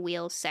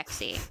bitch-on-wheels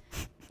sexy.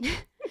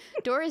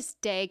 Doris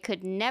Day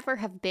could never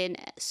have been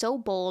so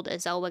bold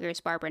as Zellweger's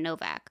Barbara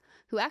Novak,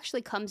 who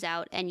actually comes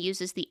out and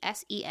uses the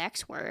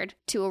sex word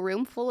to a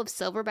room full of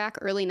silverback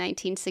early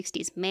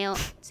 1960s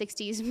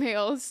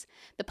males,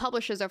 the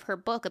publishers of her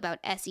book about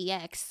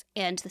sex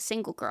and The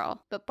Single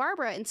Girl. But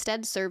Barbara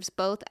instead serves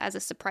both as a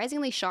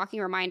surprisingly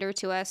shocking reminder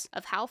to us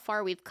of how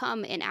far we've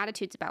come in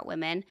attitudes about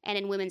women and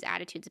in women's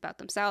attitudes about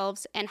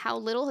themselves, and how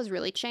little has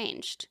really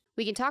changed.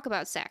 We can talk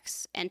about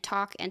sex, and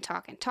talk and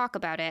talk and talk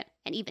about it,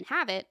 and even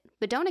have it,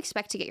 but don't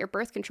expect to get your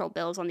birth control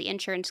bills on the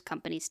insurance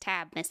company's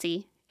tab,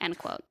 missy, end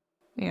quote.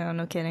 Yeah,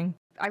 no kidding.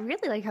 I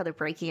really like how they're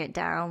breaking it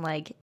down,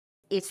 like,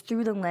 it's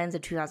through the lens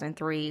of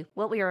 2003,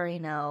 what we already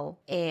know,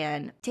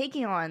 and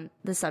taking on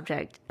the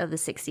subject of the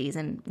 60s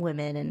and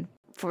women, and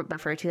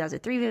but for a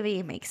 2003 movie,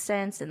 it makes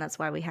sense, and that's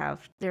why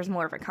there's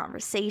more of a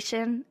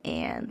conversation,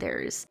 and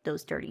there's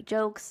those dirty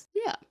jokes.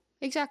 Yeah.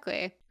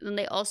 Exactly. And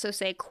they also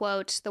say,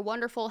 quote, the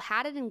wonderful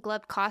hatted and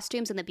gloved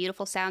costumes and the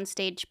beautiful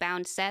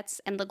soundstage-bound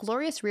sets and the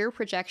glorious rear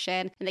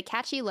projection and the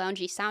catchy,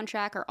 loungy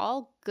soundtrack are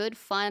all good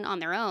fun on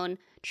their own,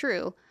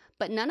 true,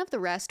 but none of the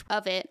rest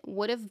of it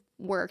would have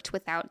worked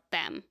without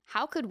them.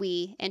 How could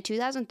we, in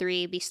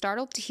 2003, be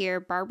startled to hear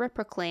Barbara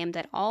proclaim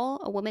that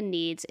all a woman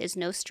needs is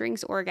no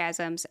strings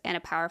orgasms and a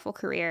powerful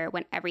career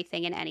when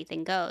everything and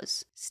anything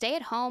goes? Stay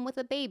at home with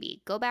a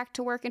baby, go back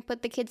to work and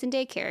put the kids in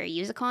daycare,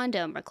 use a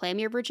condom, reclaim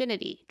your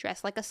virginity,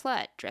 dress like a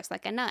slut, dress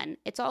like a nun.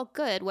 It's all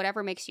good,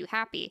 whatever makes you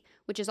happy,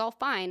 which is all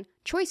fine,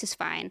 choice is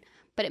fine,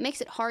 but it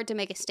makes it hard to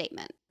make a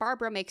statement.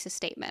 Barbara makes a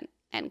statement,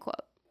 end quote.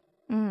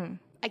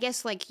 I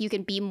guess, like, you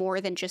can be more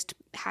than just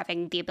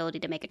having the ability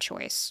to make a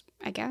choice,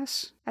 I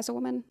guess, as a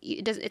woman.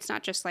 It's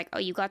not just like, oh,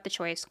 you got the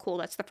choice, cool,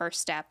 that's the first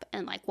step,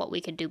 and, like, what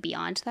we could do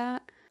beyond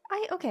that.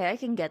 I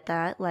can get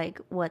that. Like,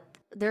 what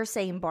they're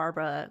saying,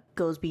 Barbara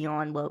goes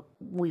beyond what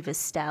we've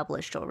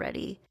established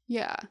already.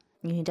 Yeah.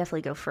 You can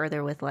definitely go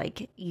further with,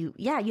 like, you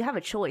have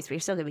a choice, but you're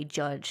still going to be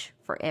judged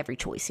for every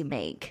choice you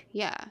make.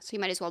 Yeah, so you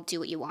might as well do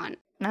what you want.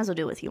 Might as well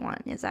do what you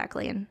want,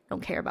 exactly, and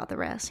don't care about the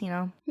rest, you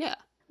know? Yeah.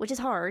 Which is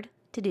hard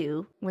to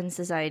do when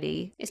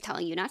society is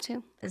telling you not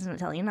to. Isn't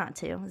telling you not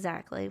to,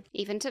 exactly.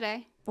 Even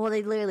today. Well,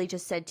 they literally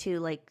just said, too,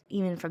 like,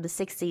 even from the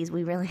 60s,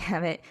 we really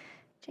haven't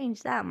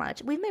changed that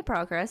much. We've made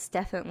progress,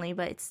 definitely,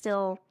 but it's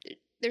still...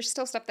 There's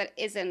still stuff that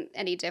isn't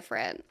any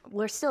different.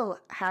 We're still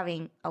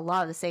having a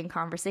lot of the same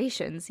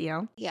conversations, you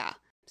know? Yeah.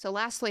 So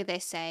lastly, they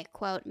say,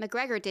 quote,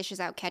 McGregor dishes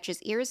out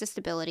Ketch's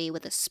irresistibility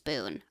with a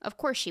spoon. Of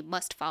course she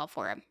must fall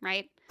for him,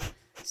 right?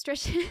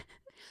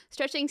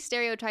 Stretching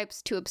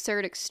stereotypes to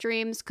absurd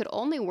extremes could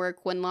only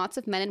work when lots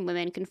of men and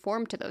women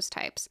conform to those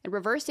types. And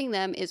reversing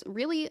them is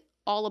really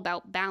all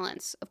about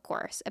balance, of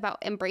course, about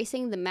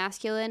embracing the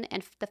masculine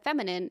and the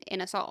feminine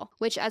in us all,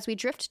 which as we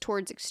drift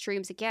towards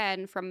extremes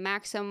again, from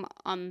Maxim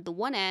on the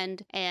one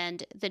end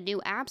and the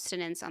new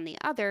abstinence on the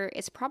other,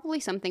 is probably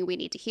something we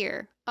need to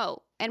hear.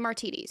 Oh, and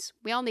martinis.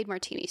 We all need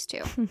martinis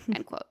too,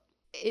 end quote.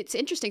 It's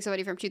interesting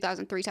somebody from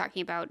 2003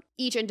 talking about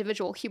each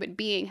individual human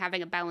being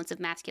having a balance of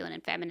masculine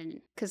and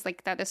feminine, because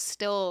like that is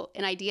still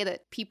an idea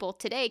that people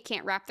today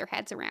can't wrap their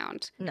heads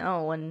around.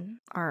 No, and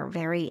are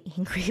very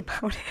angry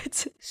about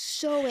it.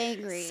 So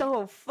angry.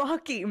 So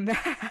fucking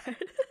mad.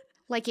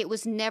 Like it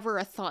was never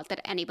a thought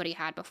that anybody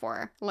had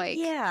before. Like,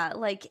 yeah,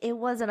 like it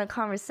wasn't a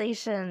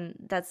conversation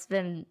that's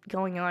been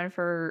going on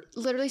for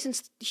literally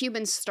since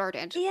humans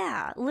started.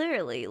 Yeah,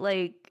 literally.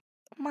 Like,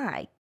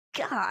 my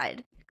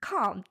God.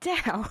 Calm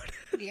down.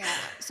 Yeah.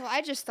 So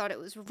I just thought it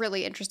was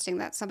really interesting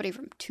that somebody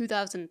from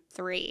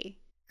 2003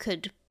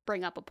 could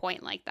bring up a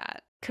point like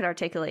that. Could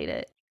articulate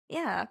it.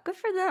 Yeah, good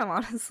for them,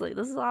 honestly.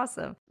 This is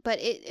awesome. But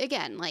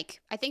again,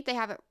 like, I think they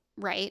have it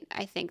right.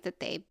 I think that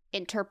they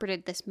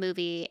interpreted this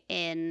movie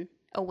in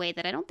a way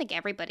that I don't think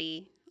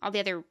all the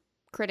other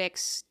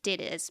critics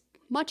did as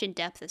much in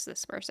depth as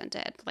this person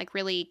did. Like,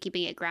 really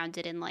keeping it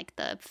grounded in, like,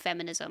 the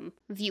feminism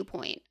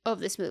viewpoint of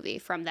this movie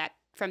from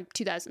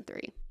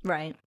 2003.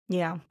 Right.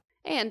 Yeah.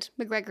 And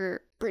McGregor,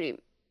 pretty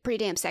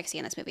damn sexy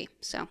in this movie,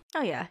 so.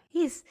 Oh, yeah.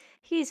 He's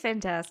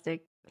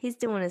fantastic. He's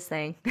doing his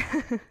thing.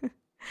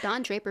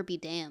 Don Draper be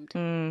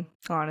damned.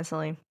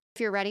 Honestly.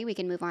 If you're ready, we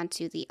can move on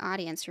to the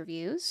audience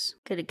reviews.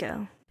 Good to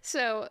go.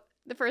 So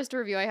the first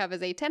review I have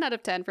is a 10 out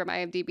of 10 from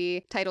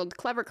IMDb titled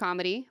Clever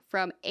Comedy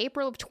from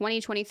April of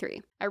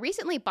 2023. I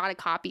recently bought a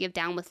copy of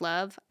Down With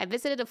Love. I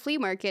visited a flea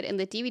market and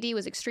the DVD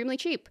was extremely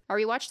cheap. I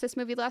rewatched this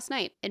movie last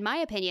night. In my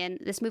opinion,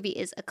 this movie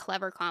is a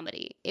clever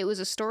comedy. It was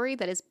a story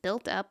that is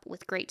built up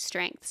with great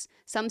strengths.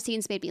 Some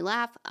scenes made me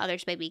laugh,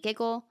 others made me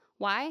giggle.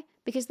 Why?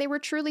 Because they were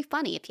truly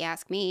funny, if you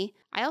ask me.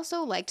 I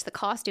also liked the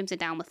costumes in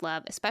Down With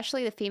Love,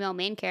 especially the female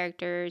main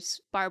characters,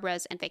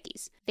 Barbara's and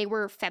Vicky's. They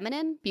were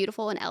feminine,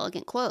 beautiful, and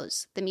elegant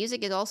clothes. The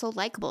music is also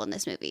likable in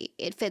this movie.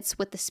 It fits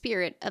with the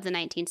spirit of the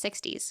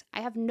 1960s. I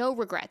have no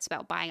regrets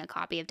about buying a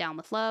copy of Down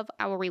With Love.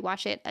 I will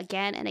rewatch it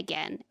again and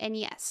again. And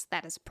yes,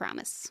 that is a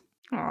promise.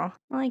 Aw,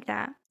 I like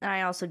that. And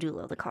I also do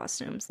love the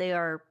costumes. They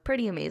are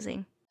pretty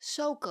amazing.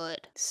 So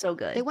good. So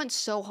good. They went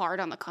so hard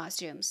on the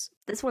costumes.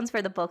 This one's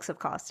for the books of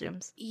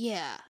costumes.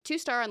 Yeah.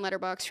 2-star on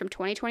Letterboxd from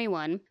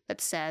 2021 that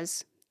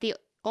says, the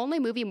only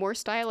movie more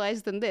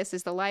stylized than this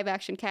is the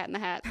live-action Cat in the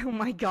Hat. Oh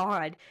my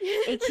god.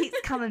 It keeps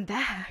coming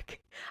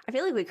back. I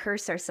feel like we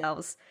cursed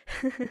ourselves.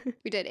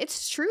 We did.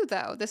 It's true,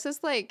 though. This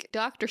is like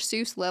Dr.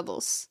 Seuss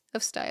levels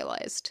of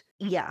stylized.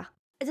 Yeah.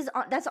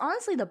 That's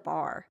honestly the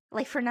bar.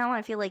 Like, for now,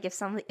 I feel like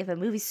if a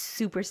movie's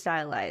super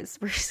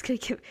stylized, we're just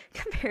gonna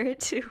compare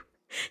it to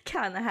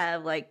Cat in the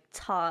Hat, like,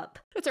 top.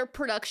 That's our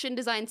production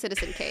design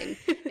Citizen Kane,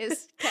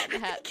 is Cat in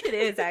the Hat. I think it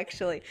is,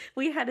 actually.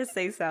 We had to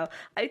say so.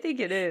 I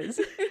think it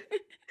is.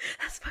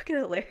 That's fucking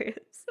hilarious.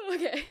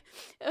 Okay.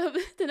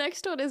 The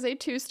next one is a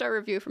 2-star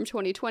review from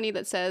 2020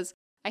 that says,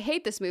 I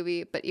hate this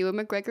movie, but Ewan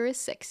McGregor is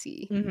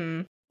sexy.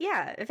 Mm-hmm.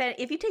 Yeah,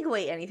 if you take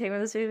away anything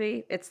from this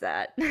movie, it's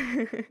that.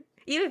 Even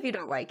if you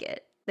don't like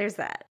it, there's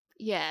that.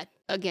 Yeah,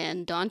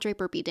 again, Don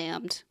Draper be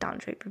damned. Don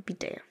Draper be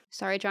damned.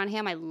 Sorry, John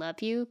Hamm, I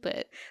love you,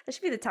 but... That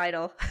should be the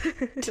title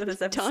to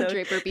this episode. Don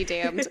Draper be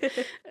damned.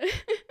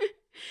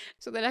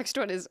 So the next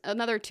one is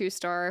another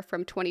 2-star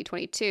from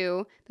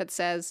 2022 that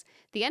says,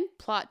 the end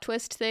plot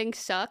twist thing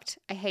sucked.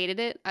 I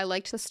hated it. I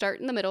liked the start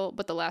and the middle,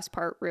 but the last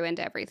part ruined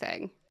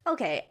everything.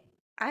 Okay,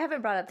 I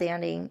haven't brought up the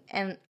ending,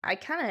 and I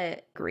kind of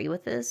agree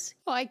with this.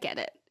 Oh, I get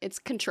it. It's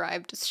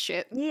contrived as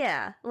shit.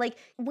 Yeah, like,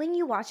 when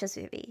you watch this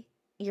movie,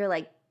 you're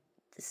like,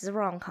 this is a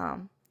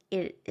rom-com.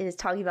 It is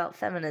talking about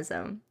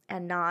feminism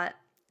and not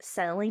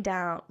settling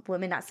down,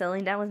 women not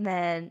settling down with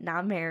men,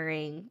 not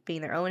marrying,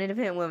 being their own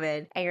independent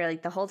women. And you're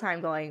like the whole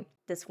time going,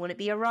 this wouldn't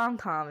be a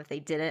rom-com if they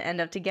didn't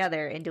end up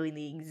together, and doing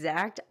the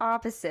exact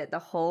opposite the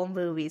whole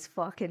movie's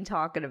fucking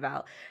talking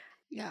about.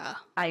 Yeah.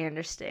 I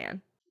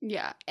understand.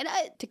 Yeah. And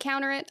to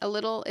counter it a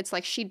little, it's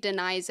like she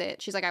denies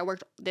it. She's like, I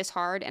worked this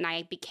hard and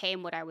I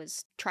became what I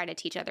was trying to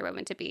teach other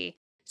women to be.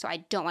 So I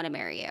don't want to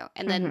marry you.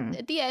 And then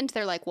at the end,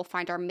 they're like, we'll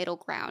find our middle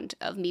ground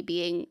of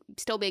me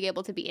still being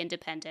able to be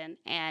independent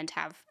and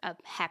have a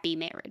happy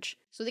marriage.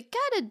 So they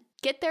gotta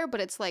get there, but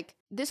it's like,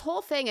 this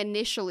whole thing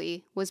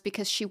initially was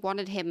because she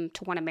wanted him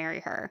to want to marry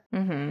her.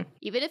 Mm-hmm.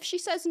 Even if she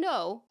says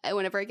no, and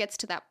whenever it gets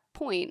to that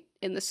point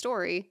in the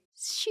story,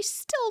 she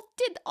still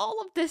did all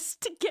of this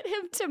to get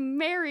him to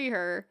marry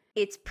her.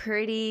 It's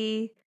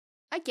pretty...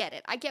 I get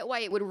it. I get why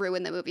it would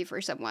ruin the movie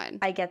for someone.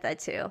 I get that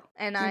too.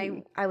 And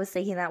I was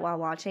thinking that while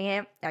watching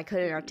it. I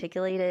couldn't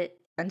articulate it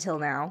until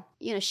now.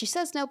 You know, she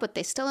says no, but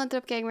they still end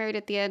up getting married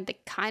at the end. They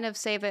kind of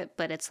save it,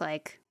 but it's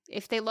like,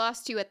 if they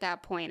lost you at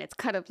that point, it's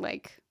kind of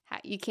like,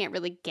 you can't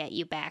really get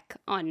you back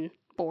on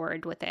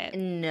board with it.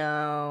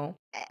 No.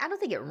 I don't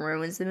think it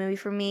ruins the movie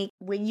for me.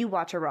 When you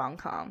watch a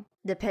rom-com,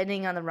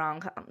 depending on the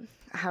rom-com,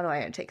 how do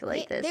I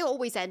articulate this? They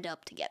always end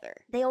up together.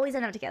 They always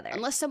end up together.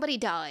 Unless somebody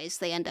dies,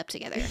 they end up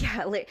together.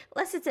 Yeah,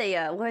 unless it's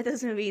what are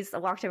those movies? The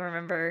Walk to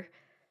Remember.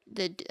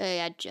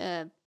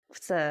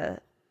 What's what are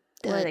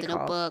they called?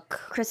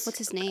 Notebook. What's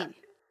his name?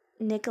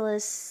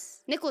 Nicholas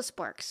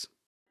Sparks.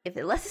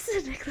 Unless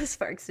it's a Nicholas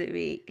Sparks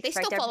movie, they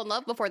still fall in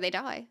love before they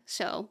die.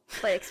 So,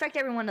 but expect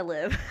everyone to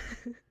live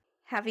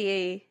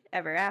happy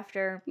ever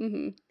after.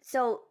 Mm-hmm.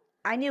 So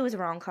I knew it was a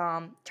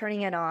rom-com.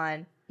 Turning it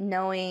on,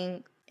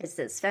 knowing it's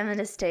this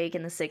feminist take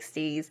in the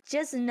 60s,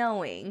 just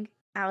knowing,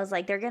 I was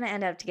like, they're gonna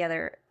end up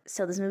together.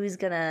 So this movie's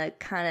gonna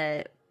kind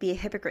of be a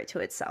hypocrite to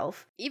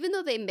itself. Even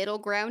though they middle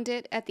ground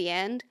it at the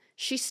end,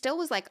 she still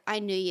was like, I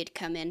knew you'd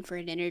come in for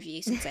an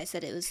interview since I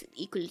said it was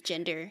equal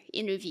gender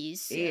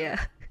interviews. So.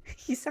 Yeah.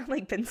 You sound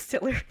like Ben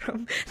Stiller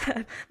from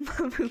that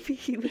movie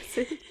he was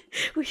in,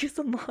 where he was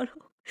a model.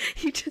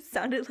 You just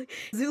sounded like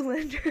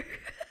Zoolander.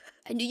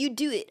 I knew you'd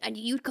do it. I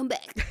knew you'd come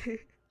back.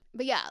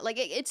 But yeah, like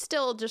it's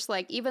still just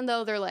like, even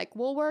though they're like,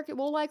 we'll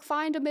like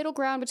find a middle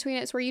ground between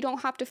it, so where you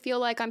don't have to feel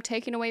like I'm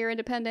taking away your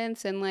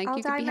independence and like I'll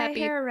you can be dye happy.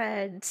 my hair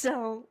red,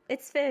 so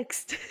it's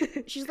fixed.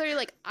 She's literally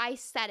like, I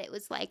said it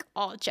was like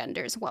all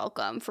genders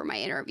welcome for my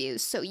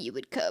interviews, so you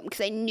would come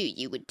because I knew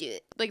you would do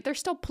it. Like they're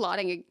still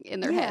plotting in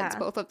their heads,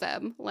 both of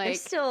them. Like they're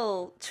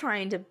still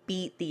trying to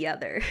beat the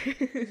other.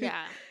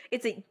 Yeah.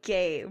 It's a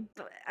game.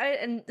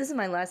 And this is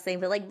my last thing,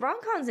 but like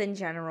rom-coms in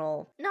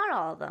general, not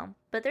all of them,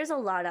 but there's a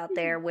lot out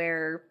there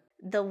where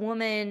the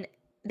woman,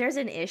 there's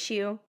an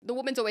issue. The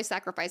woman's always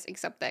sacrificing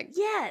something.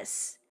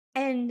 Yes.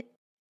 And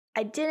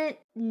I didn't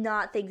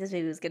not think this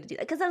movie was going to do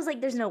that, because I was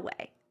like, there's no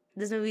way.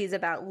 This movie is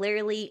about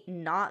literally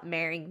not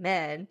marrying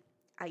men.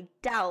 I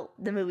doubt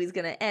the movie's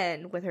going to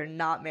end with her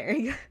not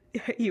marrying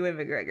Ewan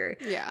McGregor.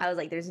 Yeah. I was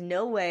like, there's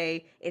no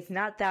way. It's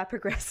not that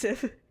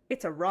progressive.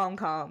 It's a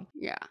rom-com.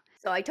 Yeah.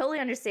 So I totally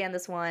understand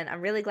this one.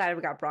 I'm really glad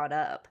it got brought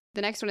up.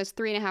 The next one is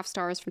 3.5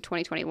 stars from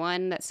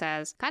 2021 that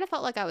says, kind of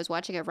felt like I was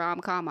watching a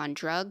rom-com on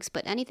drugs,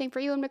 but anything for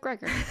Ewan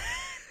McGregor.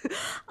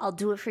 I'll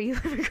do it for you,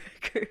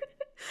 McGregor.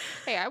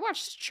 Hey, I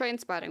watched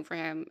Trainspotting for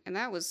him, and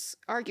that was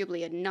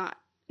arguably a not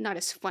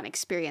as fun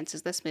experience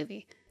as this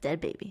movie. Dead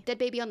baby. Dead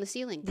baby on the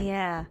ceiling.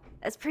 Yeah,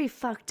 that's pretty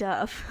fucked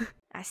up.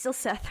 I still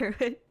sat through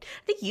it.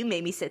 I think you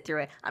made me sit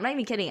through it. I'm not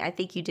even kidding. I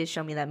think you did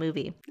show me that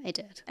movie. I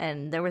did.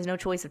 And there was no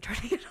choice of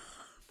turning it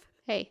off.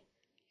 Hey,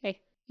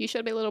 you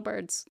showed me Little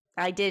Birds.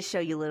 I did show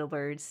you Little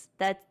Birds.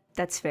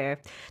 That's fair.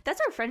 That's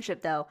our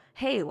friendship, though.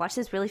 Hey, watch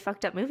this really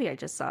fucked up movie I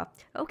just saw.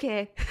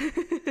 Okay.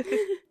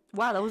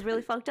 Wow, that was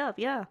really fucked up.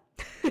 Yeah.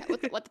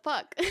 What the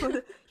fuck?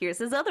 Here's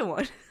this other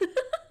one.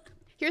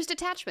 Here's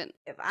Detachment.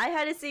 If I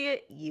had to see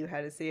it, you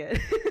had to see it.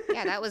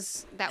 Yeah, that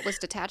was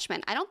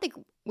Detachment. I don't think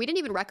we didn't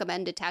even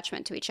recommend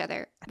Detachment to each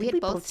other. We we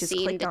had both both just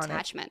seen clicked on it.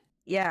 Detachment.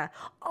 Yeah.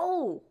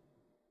 Oh,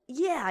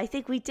 yeah, I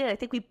think we did. I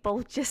think we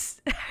both just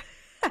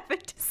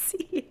happened to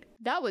see it.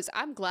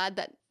 I'm glad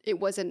that it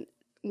wasn't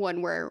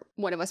one where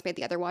one of us made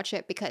the other watch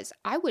it, because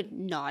I would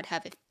not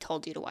have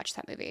told you to watch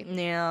that movie.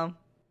 Yeah.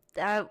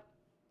 That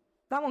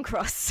one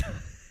crossed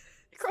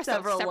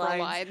Several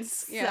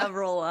lines. Yeah.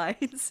 Several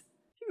lines.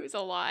 It was a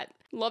lot.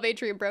 Love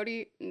Adrian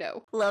Brody?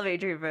 No. Love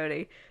Adrian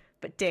Brody,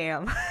 but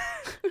damn.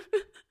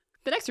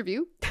 The next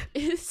review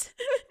is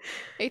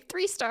a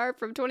 3-star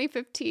from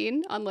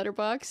 2015 on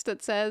Letterboxd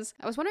that says,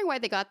 I was wondering why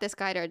they got this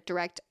guy to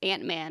direct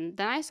Ant-Man.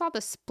 Then I saw the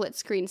split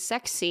screen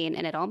sex scene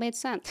and it all made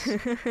sense.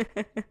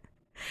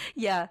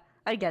 Yeah,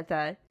 I get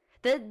that.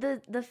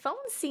 The phone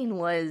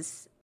scene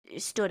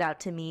stood out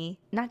to me,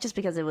 not just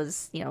because it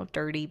was,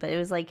 dirty, but it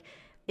was like,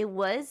 it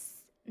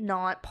was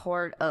not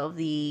part of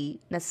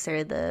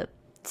necessarily the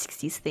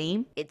 60s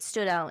theme. It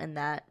stood out in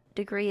that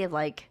degree of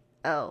like,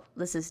 oh,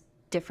 this is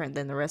different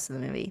than the rest of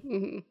the movie.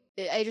 Mm-hmm.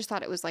 I just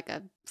thought it was like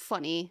a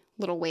funny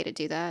little way to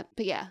do that.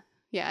 But yeah,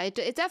 it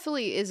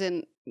definitely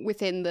isn't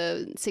within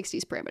the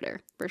 60s parameter,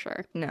 for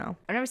sure. No.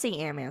 I've never seen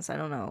Ant-Man, so I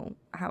don't know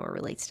how it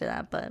relates to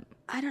that, but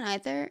I don't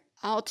either.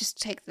 I'll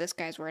just take this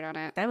guy's word on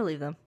it. I believe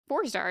them.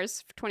 4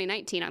 stars for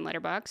 2019 on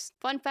Letterboxd.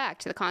 Fun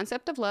fact, the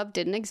concept of love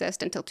didn't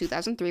exist until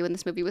 2003 when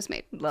this movie was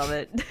made. Love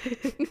it.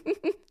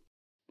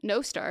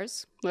 No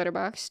stars,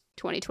 Letterboxd,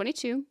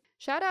 2022.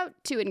 Shout out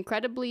to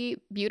incredibly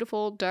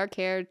beautiful,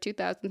 dark-haired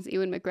 2000s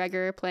Ewan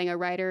McGregor playing a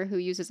writer who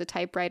uses a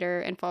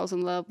typewriter and falls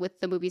in love with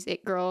the movie's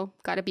It Girl.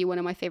 Gotta be one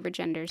of my favorite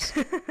genders.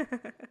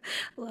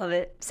 Love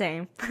it.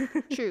 Same.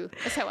 True.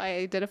 That's how I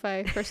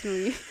identify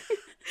personally.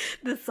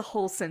 That's the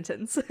whole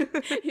sentence.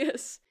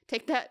 Yes.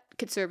 Take that,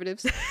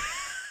 conservatives.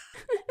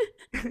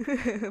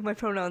 My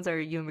pronouns are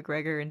Ewan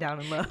McGregor and Down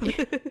in Love.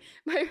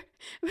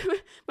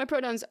 My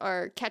pronouns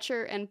are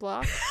catcher and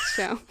block,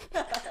 so...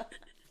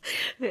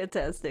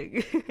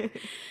 Fantastic.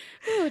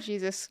 Oh,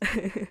 Jesus.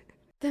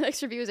 The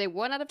next review is a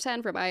 1 out of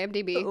 10 from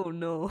IMDb. Oh,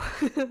 no.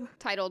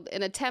 Titled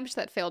An Attempt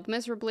That Failed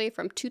Miserably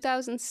from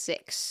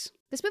 2006.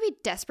 This movie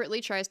desperately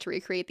tries to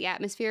recreate the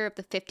atmosphere of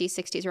the 50s,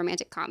 60s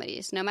romantic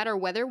comedies. No matter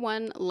whether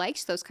one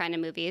likes those kind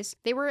of movies,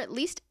 they were at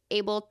least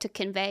able to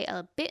convey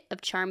a bit of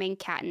charming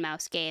cat and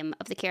mouse game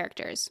of the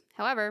characters.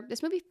 However,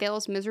 this movie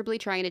fails miserably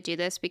trying to do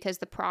this because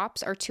the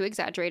props are too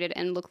exaggerated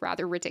and look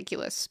rather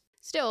ridiculous.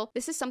 Still,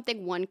 this is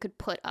something one could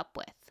put up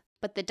with.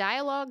 But the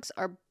dialogues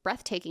are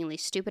breathtakingly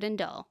stupid and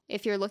dull.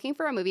 If you're looking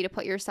for a movie to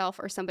put yourself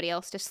or somebody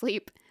else to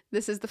sleep,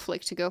 this is the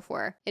flick to go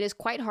for. It is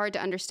quite hard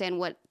to understand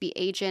what the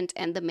agent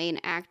and the main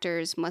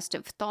actors must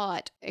have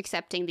thought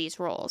accepting these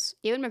roles.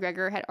 Ewan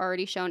McGregor had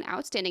already shown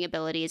outstanding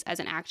abilities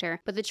as an actor,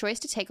 but the choice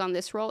to take on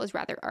this role is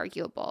rather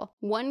arguable.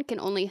 One can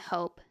only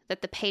hope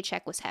that the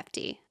paycheck was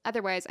hefty.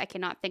 Otherwise, I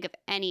cannot think of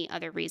any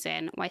other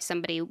reason why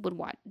somebody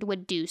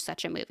would do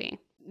such a movie.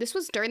 This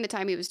was during the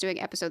time he was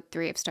doing episode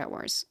 3 of Star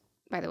Wars,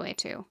 by the way,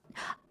 too.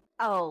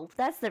 Oh,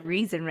 that's the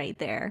reason right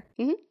there.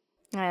 Mm-hmm.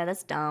 Yeah,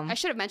 that's dumb. I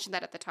should have mentioned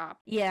that at the top.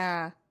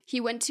 Yeah. He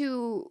went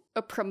to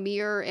a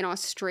premiere in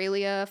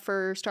Australia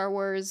for Star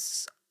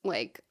Wars,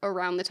 like,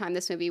 around the time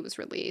this movie was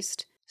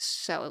released.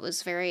 So it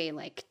was very,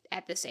 like,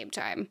 at the same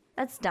time.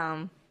 That's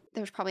dumb.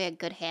 There was probably a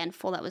good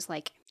handful that was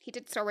like, he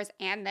did Star Wars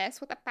and this?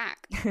 What the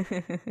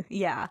fuck?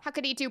 Yeah. How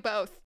could he do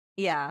both?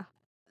 Yeah.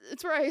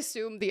 It's where I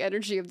assume the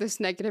energy of this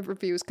negative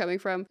review is coming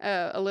from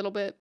a little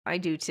bit. I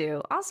do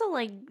too. Also,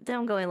 like,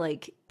 them going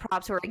like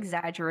props were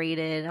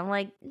exaggerated. I'm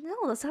like, no,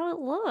 that's how it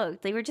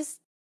looked. They were just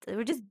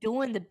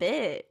doing the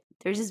bit.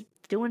 They're just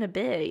doing a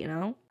bit, you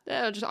know?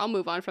 I'll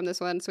move on from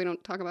this one so we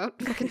don't talk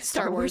about fucking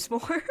Star Wars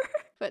more.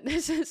 But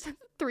this is a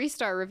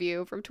 3-star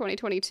review from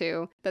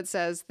 2022 that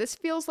says, this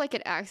feels like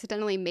it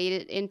accidentally made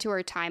it into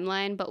our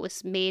timeline, but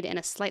was made in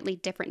a slightly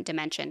different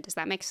dimension. Does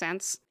that make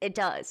sense? It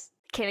does.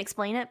 Can't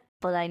explain it,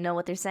 but I know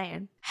what they're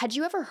saying. Had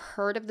you ever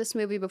heard of this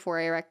movie before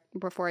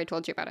I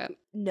told you about it?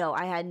 No,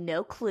 I had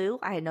no clue.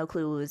 I had no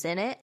clue who was in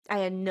it. I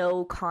had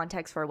no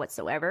context for it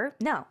whatsoever.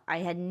 No, I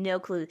had no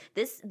clue.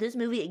 This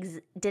movie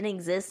didn't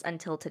exist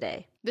until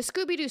today. The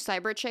Scooby-Doo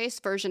Cyber Chase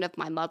version of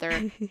my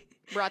mother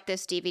brought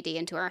this DVD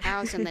into our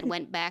house and then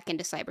went back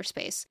into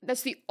cyberspace.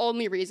 That's the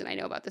only reason I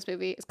know about this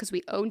movie, is because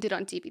we owned it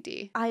on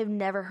DVD. I've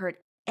never heard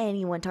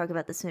anyone talk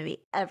about this movie,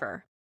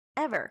 ever.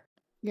 Ever.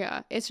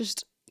 Yeah, it's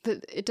just...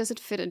 it doesn't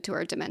fit into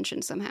our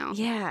dimension somehow.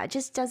 Yeah, it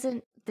just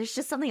doesn't. There's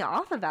just something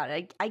off about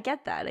it. I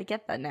get that. I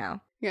get that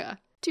now. Yeah.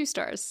 2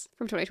 stars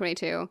from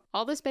 2022.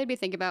 All this made me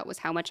think about was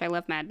how much I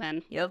love Mad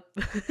Men. Yep.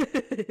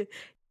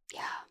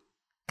 Yeah.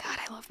 God,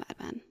 I love Mad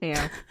Men.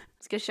 Yeah.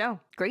 It's a good show.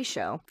 Great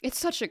show. It's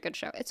such a good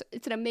show.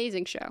 It's an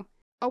amazing show.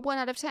 A 1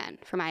 out of 10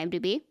 from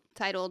IMDb,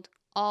 titled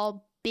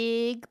All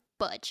Big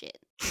Budget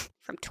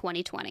from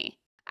 2020.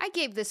 I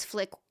gave this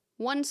flick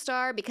 1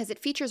 star because it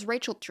features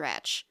Rachel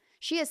Dratch.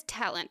 She has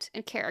talent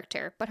and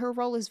character, but her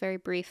role is very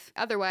brief.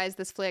 Otherwise,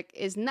 this flick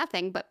is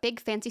nothing but big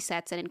fancy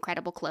sets and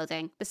incredible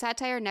clothing. The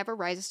satire never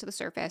rises to the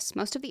surface.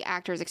 Most of the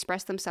actors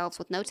express themselves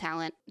with no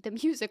talent. The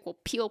music will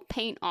peel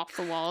paint off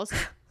the walls.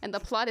 And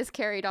the plot is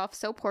carried off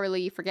so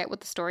poorly you forget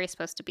what the story is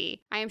supposed to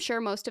be. I am sure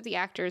most of the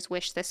actors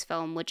wish this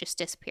film would just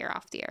disappear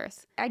off the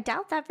earth. I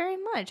doubt that very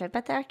much. I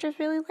bet the actors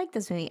really like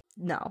this movie.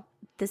 No,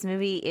 this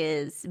movie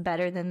is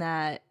better than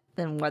that.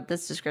 Than what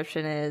this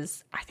description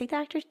is. I think the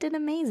actors did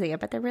amazing. I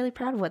bet they're really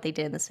proud of what they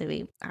did in this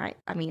movie. I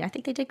mean, I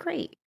think they did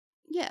great.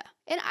 Yeah.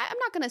 And I'm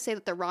not going to say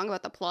that they're wrong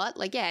about the plot.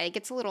 Like, yeah, it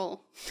gets a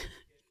little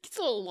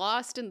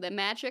lost in the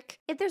magic.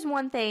 If there's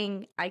one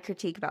thing I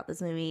critique about this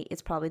movie,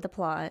 it's probably the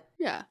plot.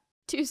 Yeah.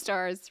 2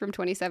 stars from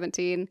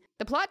 2017.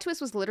 The plot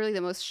twist was literally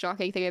the most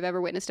shocking thing I've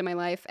ever witnessed in my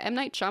life. M.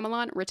 Night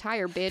Shyamalan,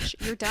 retire, bitch.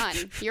 You're done.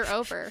 You're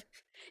over.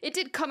 It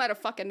did come out of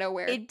fucking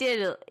nowhere. It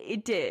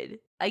did.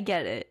 I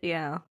get it.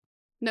 Yeah.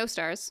 No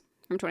stars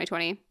from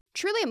 2020.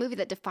 Truly a movie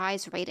that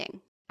defies rating.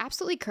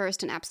 Absolutely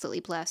cursed and absolutely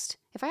blessed.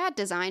 If I had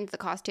designed the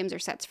costumes or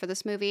sets for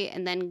this movie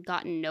and then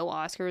gotten no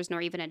Oscars nor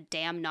even a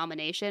damn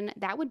nomination,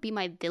 that would be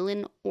my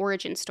villain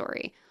origin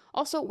story.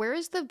 Also, where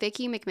is the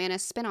Vicky McManus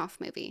spin-off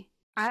movie?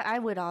 I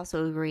would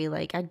also agree.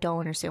 Like, I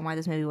don't understand why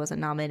this movie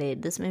wasn't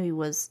nominated. This movie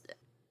was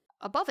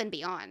above and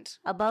beyond.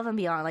 Above and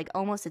beyond, like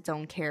almost its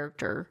own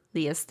character,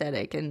 the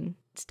aesthetic and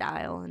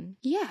style. And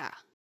yeah.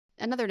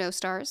 Another no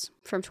stars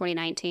from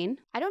 2019.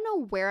 I don't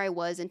know where I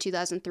was in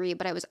 2003,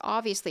 but I was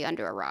obviously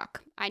under a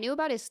rock. I knew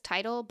about his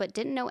title, but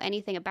didn't know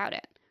anything about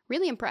it.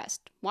 Really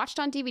impressed. Watched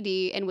on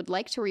DVD and would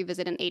like to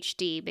revisit in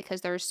HD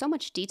because there is so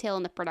much detail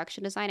in the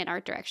production design and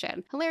art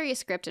direction. Hilarious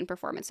script and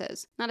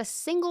performances. Not a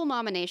single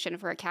nomination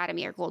for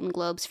Academy or Golden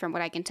Globes from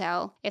what I can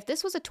tell. If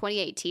this was a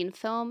 2018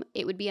 film,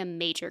 it would be a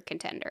major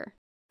contender.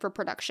 For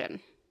production.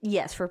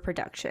 Yes, for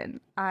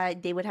production.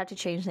 They would have to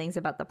change things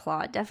about the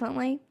plot,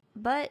 definitely.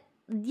 But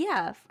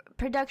yeah,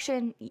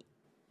 production,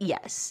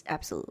 yes,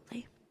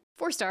 absolutely.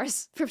 4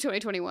 stars from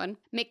 2021.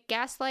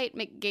 McGaslight,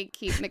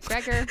 McGatekeep,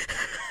 McGregor.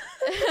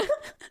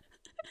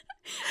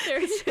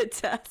 It's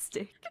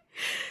fantastic.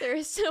 There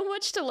is so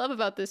much to love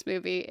about this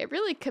movie. It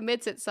really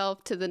commits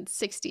itself to the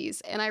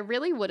 60s, and I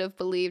really would have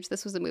believed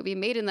this was a movie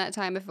made in that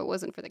time if it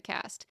wasn't for the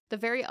cast. The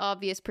very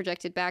obvious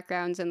projected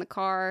backgrounds in the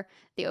car,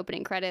 the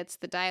opening credits,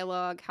 the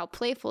dialogue, how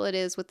playful it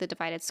is with the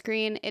divided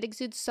screen. It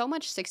exudes so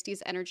much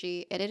 60s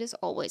energy, and it is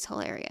always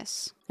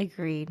hilarious.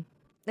 Agreed.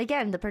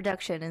 Again, the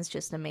production is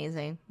just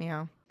amazing.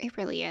 Yeah. It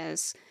really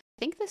is. I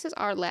think this is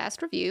our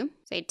last review.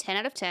 It's a 10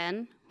 out of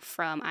 10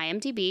 from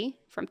IMDb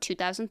from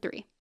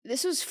 2003.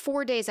 This was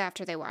 4 days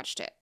after they watched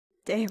it.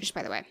 Damn. Just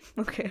by the way.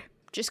 Okay.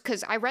 Just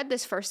because I read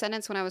this first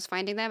sentence when I was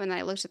finding them, and then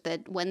I looked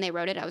at when they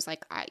wrote it. I was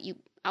like, I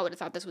would have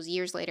thought this was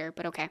years later,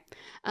 but okay.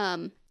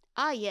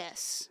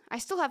 Yes. I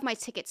still have my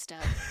ticket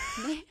stub.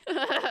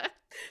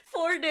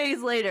 4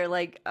 days later,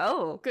 like,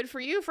 oh. Good for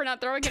you for not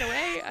throwing it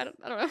away. I don't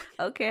know.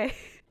 Okay.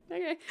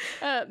 Okay.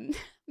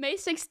 May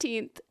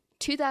 16th,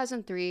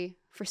 2003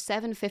 for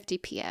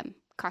 7:50 p.m.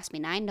 Cost me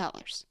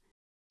 $9.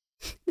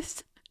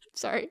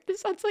 Sorry, this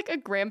sounds like a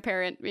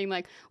grandparent being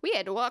like, we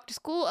had to walk to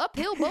school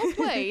uphill both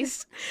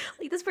ways.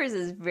 Like, this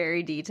person is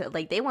very detailed.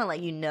 Like, they want to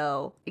let you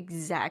know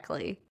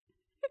exactly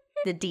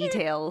the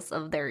details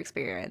of their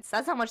experience.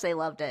 That's how much they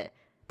loved it.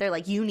 They're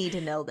like, you need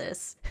to know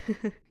this.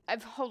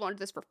 I've held on to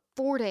this for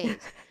 4 days.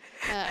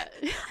 I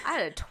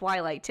had a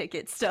Twilight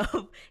ticket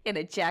stub in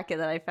a jacket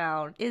that I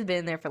found. It's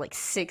been there for like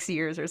 6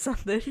 years or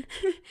something.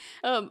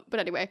 But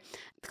anyway,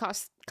 it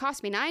cost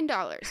me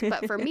 $9,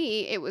 but for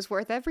me, it was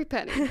worth every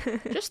penny.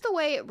 Just the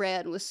way it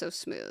ran was so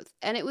smooth,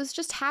 and it was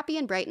just happy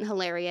and bright and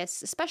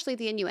hilarious, especially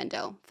the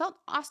innuendo. Felt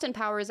Austin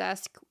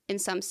Powers-esque in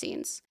some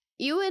scenes.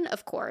 Ewan,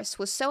 of course,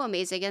 was so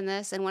amazing in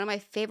this, and one of my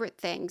favorite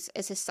things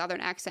is his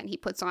southern accent he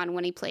puts on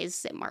when he plays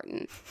Sim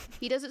Martin.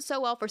 He does it so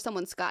well for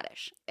someone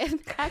Scottish, and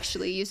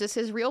actually uses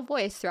his real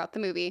voice throughout the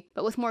movie,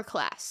 but with more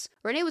class.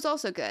 Renee was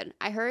also good.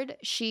 I heard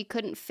she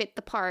couldn't fit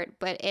the part,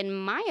 but in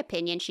my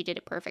opinion, she did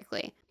it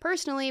perfectly.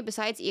 Personally,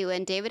 besides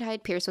Ewan, David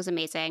Hyde Pierce was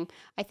amazing.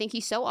 I think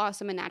he's so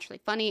awesome and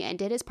naturally funny, and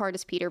did his part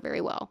as Peter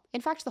very well.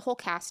 In fact, the whole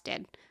cast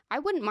did. I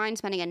wouldn't mind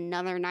spending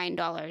another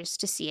 $9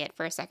 to see it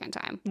for a second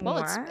time.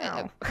 Well,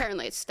 wow.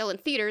 Apparently it's still in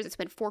theaters. It's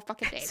been 4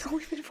 fucking days. It's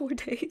only been 4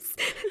 days.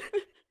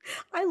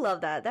 I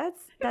love that.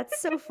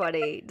 That's so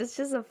funny. That's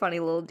just a funny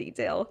little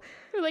detail.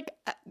 They're like,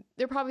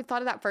 they probably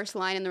thought of that first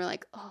line and they're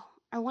like, oh,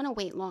 I want to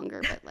wait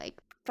longer, but like.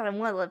 But I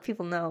want to let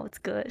people know it's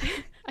good.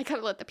 I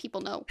gotta let the people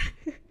know.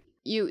 Do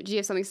you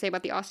have something to say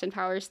about the Austin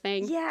Powers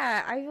thing?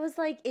 Yeah, I was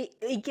like,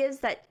 it gives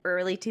that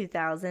early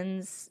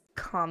 2000s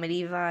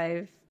comedy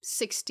vibe.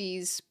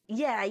 60s.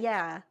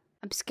 Yeah.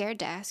 I'm scared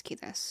to ask you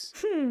this.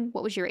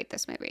 What would you rate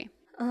this movie?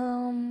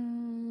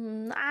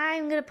 I'm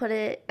gonna put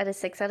it at a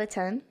 6 out of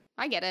 10.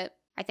 I get it.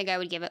 I think I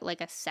would give it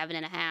like a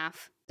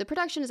 7.5. The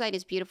production design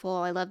is beautiful.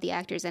 I love the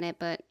actors in it,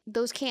 but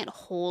those can't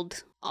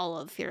hold all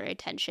of your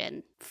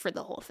attention for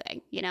the whole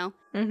thing, you know?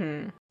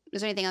 Mm-hmm.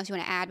 Is there anything else you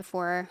want to add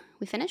before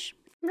we finish?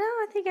 No,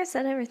 I think I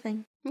said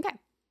everything. Okay.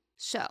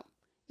 So,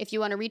 if you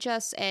want to reach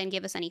us and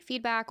give us any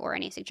feedback or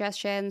any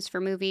suggestions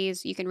for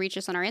movies, you can reach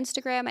us on our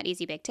Instagram at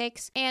Easy Big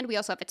Takes. And we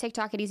also have a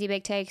TikTok at Easy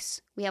Big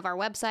Takes. We have our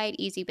website,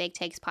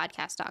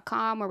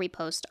 easybigtakespodcast.com, where we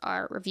post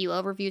our review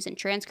overviews and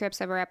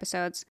transcripts of our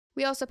episodes.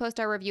 We also post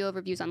our review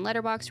overviews on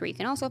Letterboxd, where you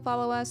can also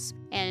follow us.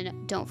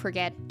 And don't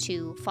forget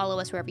to follow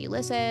us wherever you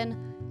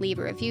listen. Leave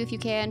a review if you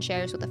can.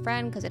 Share us with a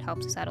friend because it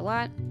helps us out a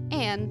lot.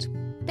 And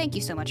thank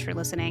you so much for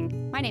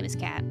listening. My name is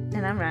Kat.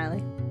 And I'm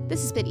Riley.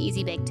 This has been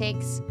Easy Big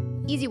Takes.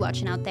 Easy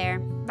watching out there.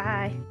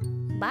 Bye.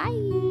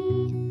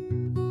 Bye.